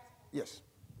 Yes.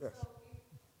 Yes.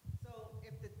 So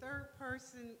if the third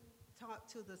person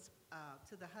talked to the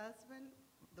husband,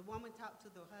 the woman talked to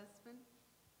the husband,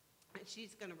 and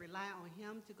she's going to rely on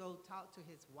him to go talk to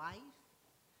his wife,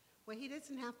 well, he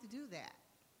doesn't have to do that.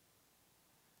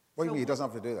 What do you mean he doesn't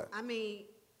have to do that?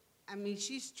 I mean,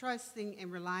 she's trusting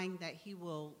and relying that he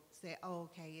will say, oh,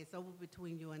 okay, it's over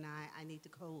between you and I need to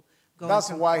go.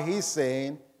 That's why he's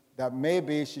saying that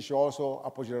maybe she should also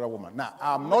approach the other woman. Now,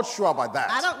 I'm not sure about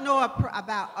that. I don't know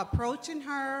about approaching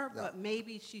her, but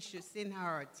maybe she should send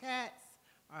her a text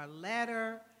or a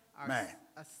letter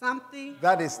or something.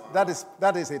 That is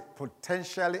a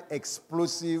potentially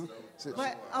explosive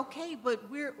situation. But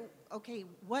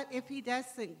what if he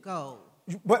doesn't go?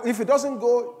 But if it doesn't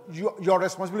go, your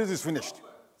responsibility is finished.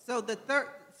 So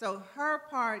her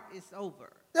part is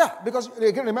over. Yeah, because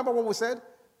again, remember what we said?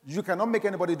 You cannot make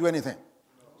anybody do anything.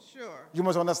 Sure. You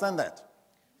must understand that.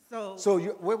 So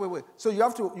you wait. So you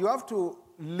have to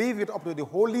leave it up to the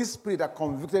Holy Spirit that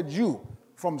convicted you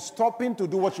from stopping to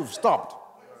do what you've stopped.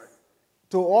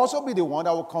 To also be the one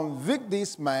that will convict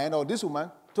this man or this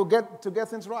woman to get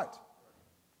things right.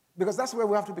 Because that's where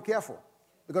we have to be careful.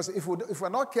 Because if we're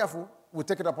not careful, we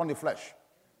take it upon the flesh.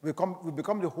 We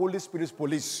become the Holy Spirit's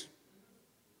police.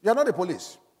 You're not the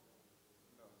police.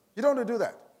 You don't want to do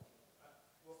that.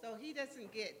 So he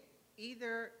doesn't get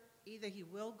either he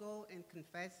will go and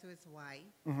confess to his wife,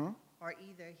 or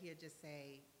either he'll just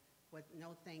say, well,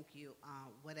 no, thank you,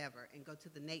 whatever, and go to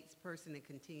the next person and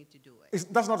continue to do it.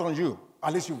 That's not on you.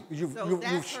 At least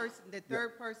the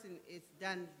third person is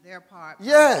done their part.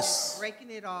 Yes.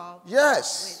 Breaking it off.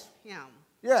 Yes. With him.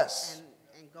 Yes.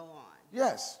 And go on.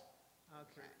 Yes.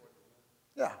 Okay.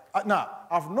 Yeah. Now,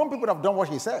 I've known people that have done what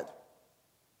he said.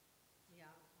 Yeah.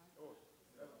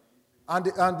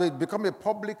 And they become a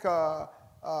public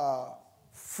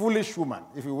foolish woman,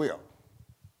 if you will.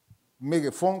 Make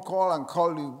a phone call and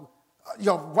call you.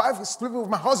 Your wife is sleeping with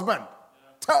my husband.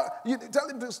 Yeah. Tell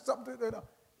him to stop.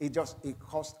 It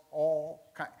cost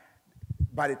all kind.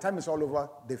 By the time it's all over,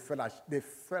 they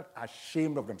felt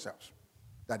ashamed of themselves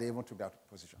that they even took that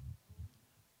position.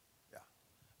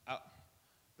 Yeah.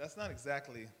 That's not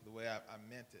exactly the way I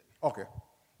meant it. Okay.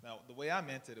 Now, the way I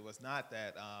meant it was not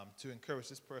that to encourage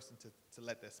this person to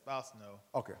let their spouse know.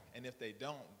 Okay. And if they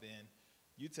don't, then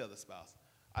you tell the spouse.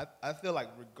 I feel like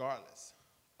regardless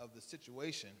of the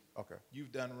situation,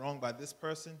 you've done wrong by this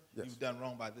person, you've done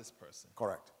wrong by this person.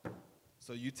 Correct.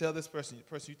 So you tell this person,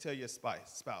 you tell your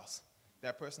spouse.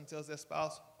 That person tells their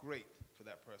spouse, great for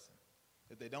that person.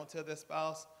 If they don't tell their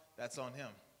spouse, that's on him.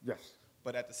 Yes.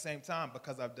 But at the same time,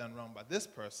 because I've done wrong by this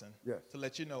person, to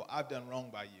let you know I've done wrong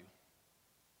by you.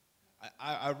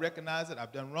 I recognize it.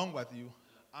 I've done wrong with you.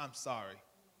 I'm sorry.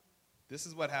 This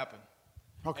is what happened.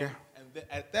 Okay. And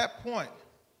at that point,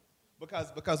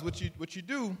 because what you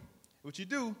do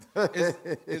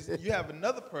is you have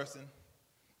another person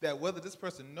that whether this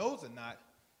person knows or not,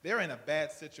 they're in a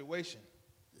bad situation.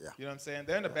 Yeah. You know what I'm saying?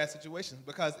 They're in a bad situation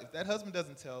because if that husband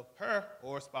doesn't tell her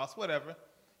or spouse, whatever,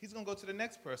 he's going to go to the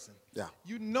next person. Yeah.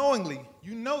 You knowingly,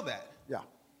 you know that. Yeah.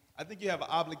 I think you have an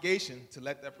obligation to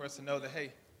let that person know that,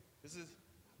 hey, this is...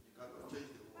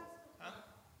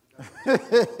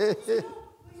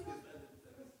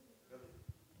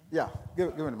 Yeah,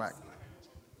 give me the mic.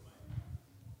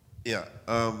 Yeah,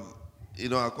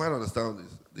 I quite understand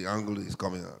the angle is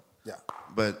coming at. Yeah.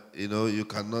 But, you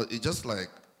cannot, it's just like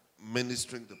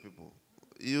ministering to people.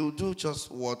 You do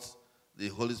just what the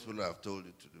Holy Spirit have told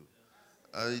you to do.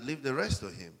 And you leave the rest to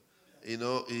him.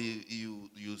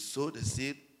 You sow the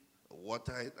seed,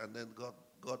 water it, and then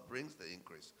God brings the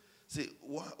increase. See,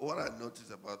 what I notice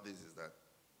about this is that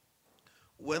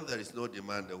when there is no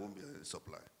demand, there won't be any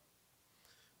supply.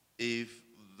 If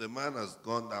the man has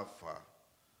gone that far,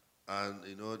 and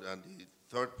and the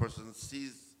third person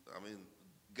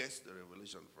gets the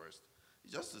revelation first,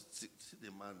 you just sit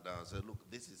the man down and say, look,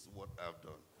 this is what I've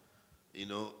done.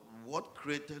 What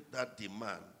created that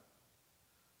demand,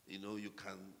 you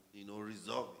can,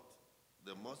 resolve it.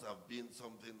 There must have been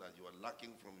something that you are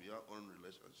lacking from your own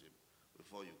relationship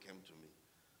before you came to me.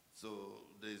 So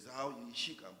there's how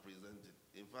she can present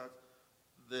it. In fact,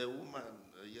 the woman,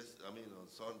 on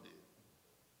Sunday,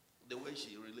 the way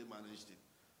she really managed it,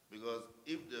 because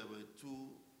if there were two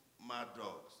mad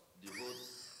dogs,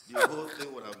 the whole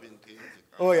thing would have been chaotic.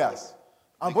 Oh, yes.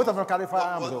 And both of them carry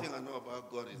firearms. One thing I know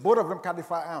about God is both of them carry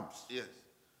firearms. yes.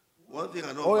 One thing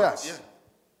I know Oh, about yes.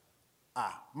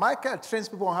 Michael trains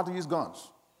people on how to use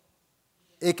guns.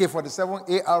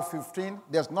 AK-47, AR-15,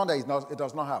 there's none that it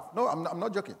does not have. No, I'm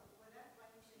not joking.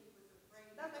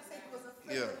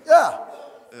 Yeah.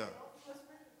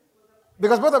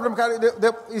 Because both of them carry,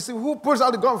 you see, who pulls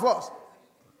out the gun first?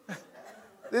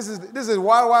 This is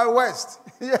Wild Wild West.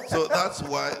 Yeah. So that's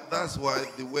why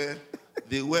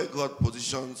the way God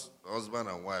positions husband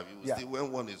and wife, you will see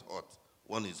when one is hot,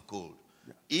 one is cold.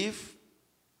 Yeah. If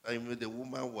the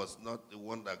woman was not the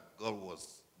one that God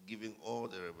was giving all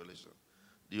the revelation,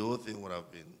 the whole thing would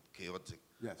have been chaotic.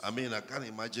 Yes. I can't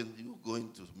imagine you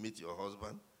going to meet your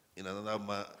husband in another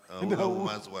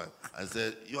woman's wife and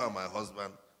say, you are my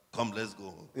husband, come, let's go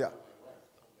home. Yeah.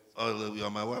 Or you are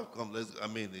my wife, come, let's go.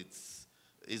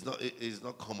 It's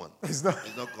not common. It's not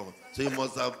common. So it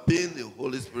must have been the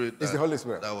Holy Spirit the Holy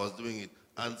Spirit that was doing it.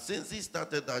 And since he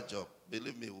started that job,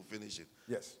 believe me, we'll finish it.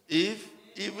 Yes.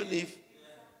 Even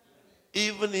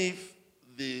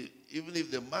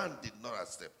if the man did not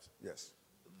accept, yes,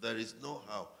 there is no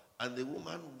how. And the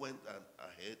woman went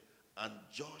ahead and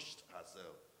judged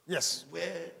herself. Yes.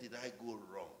 Where did I go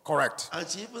wrong? Correct. And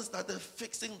she even started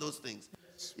fixing those things.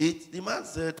 The man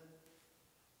said,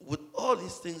 with all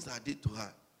these things I did to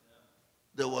her,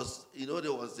 there was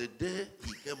a day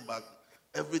he came back,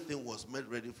 everything was made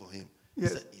ready for him.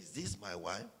 Yes. He said, is this my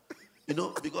wife?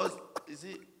 Because, you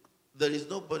see, there is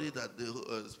nobody that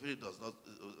the Spirit does not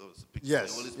speak to.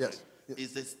 Yes, The Holy Spirit. yes.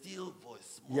 It's a still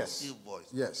voice, still voice.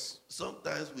 Yes.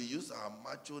 Sometimes we use our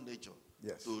macho nature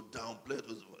to downplay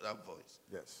that voice.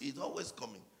 Yes. It's always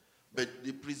coming. But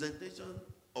the presentation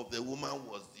of the woman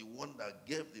was the one that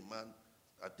gave the man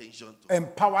attention to.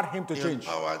 Empowered him to change.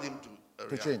 Empowered him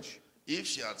to change. If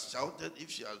she had shouted, if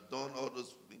she had done all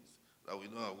those things that we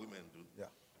know our women do,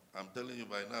 I'm telling you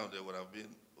by now they would have been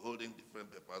holding different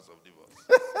papers of divorce.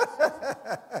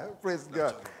 Praise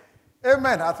God.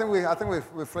 Amen. I think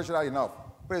we've fleshed it out enough.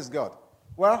 Praise God.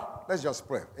 Well, let's just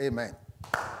pray. Amen.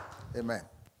 Amen.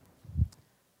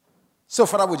 So,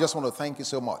 Father, we just want to thank you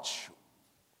so much.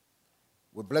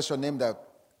 We bless your name that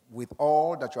with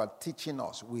all that you are teaching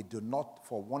us, we do not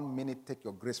for 1 minute take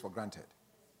your grace for granted.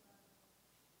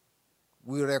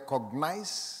 We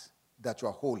recognize that you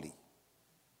are holy,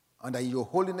 and that in your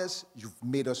holiness, you've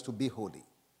made us to be holy.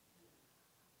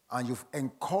 And you've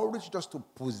encouraged us to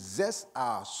possess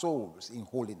our souls in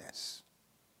holiness.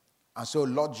 And so,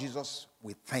 Lord Jesus,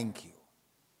 we thank you.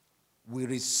 We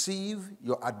receive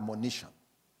your admonition.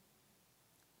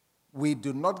 We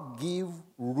do not give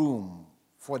room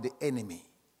for the enemy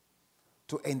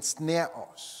to ensnare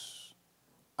us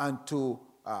and to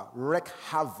wreak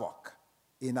havoc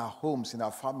in our homes, in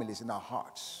our families, in our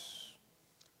hearts.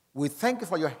 We thank you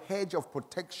for your hedge of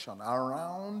protection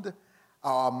around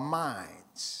our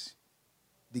minds,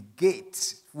 the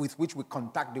gate with which we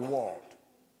contact the world.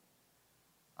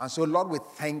 And so, Lord, we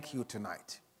thank you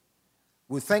tonight.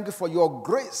 We thank you for your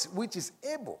grace, which is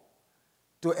able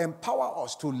to empower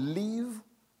us to live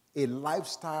a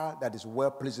lifestyle that is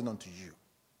well-pleasing unto you.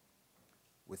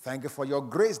 We thank you for your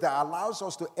grace that allows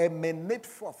us to emanate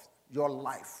forth your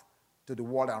life to the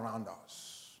world around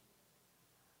us.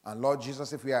 And Lord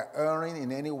Jesus, if we are erring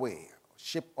in any way,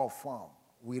 shape, or form,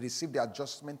 we receive the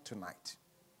adjustment tonight.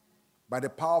 By the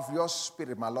power of your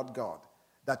Spirit, my Lord God,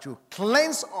 that you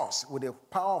cleanse us with the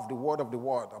power of the word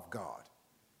of God.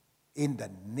 In the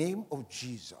name of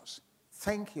Jesus,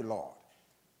 thank you, Lord,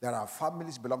 that our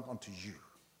families belong unto you.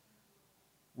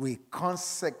 We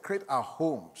consecrate our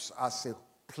homes as a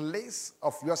place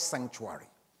of your sanctuary,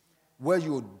 where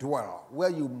you dwell, where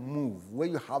you move, where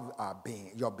you have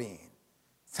your being.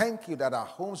 Thank you that our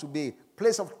homes will be a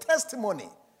place of testimony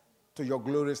to your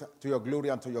glory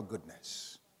and to your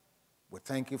goodness. We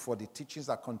thank you for the teachings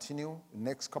that continue the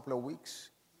next couple of weeks.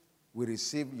 We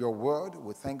receive your word.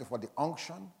 We thank you for the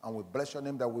unction, and we bless your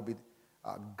name that we'll be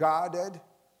guarded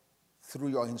through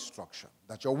your instruction,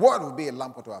 that your word will be a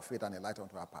lamp unto our feet and a light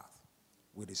unto our path.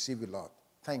 We receive you, Lord.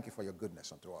 Thank you for your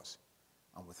goodness unto us.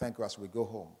 And we thank you as we go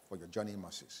home for your journey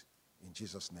mercies. In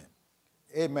Jesus' name.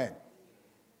 Amen.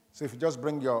 So if you just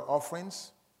bring your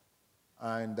offerings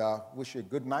and wish you a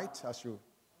good night as you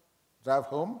drive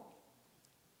home.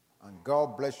 And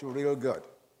God bless you real good.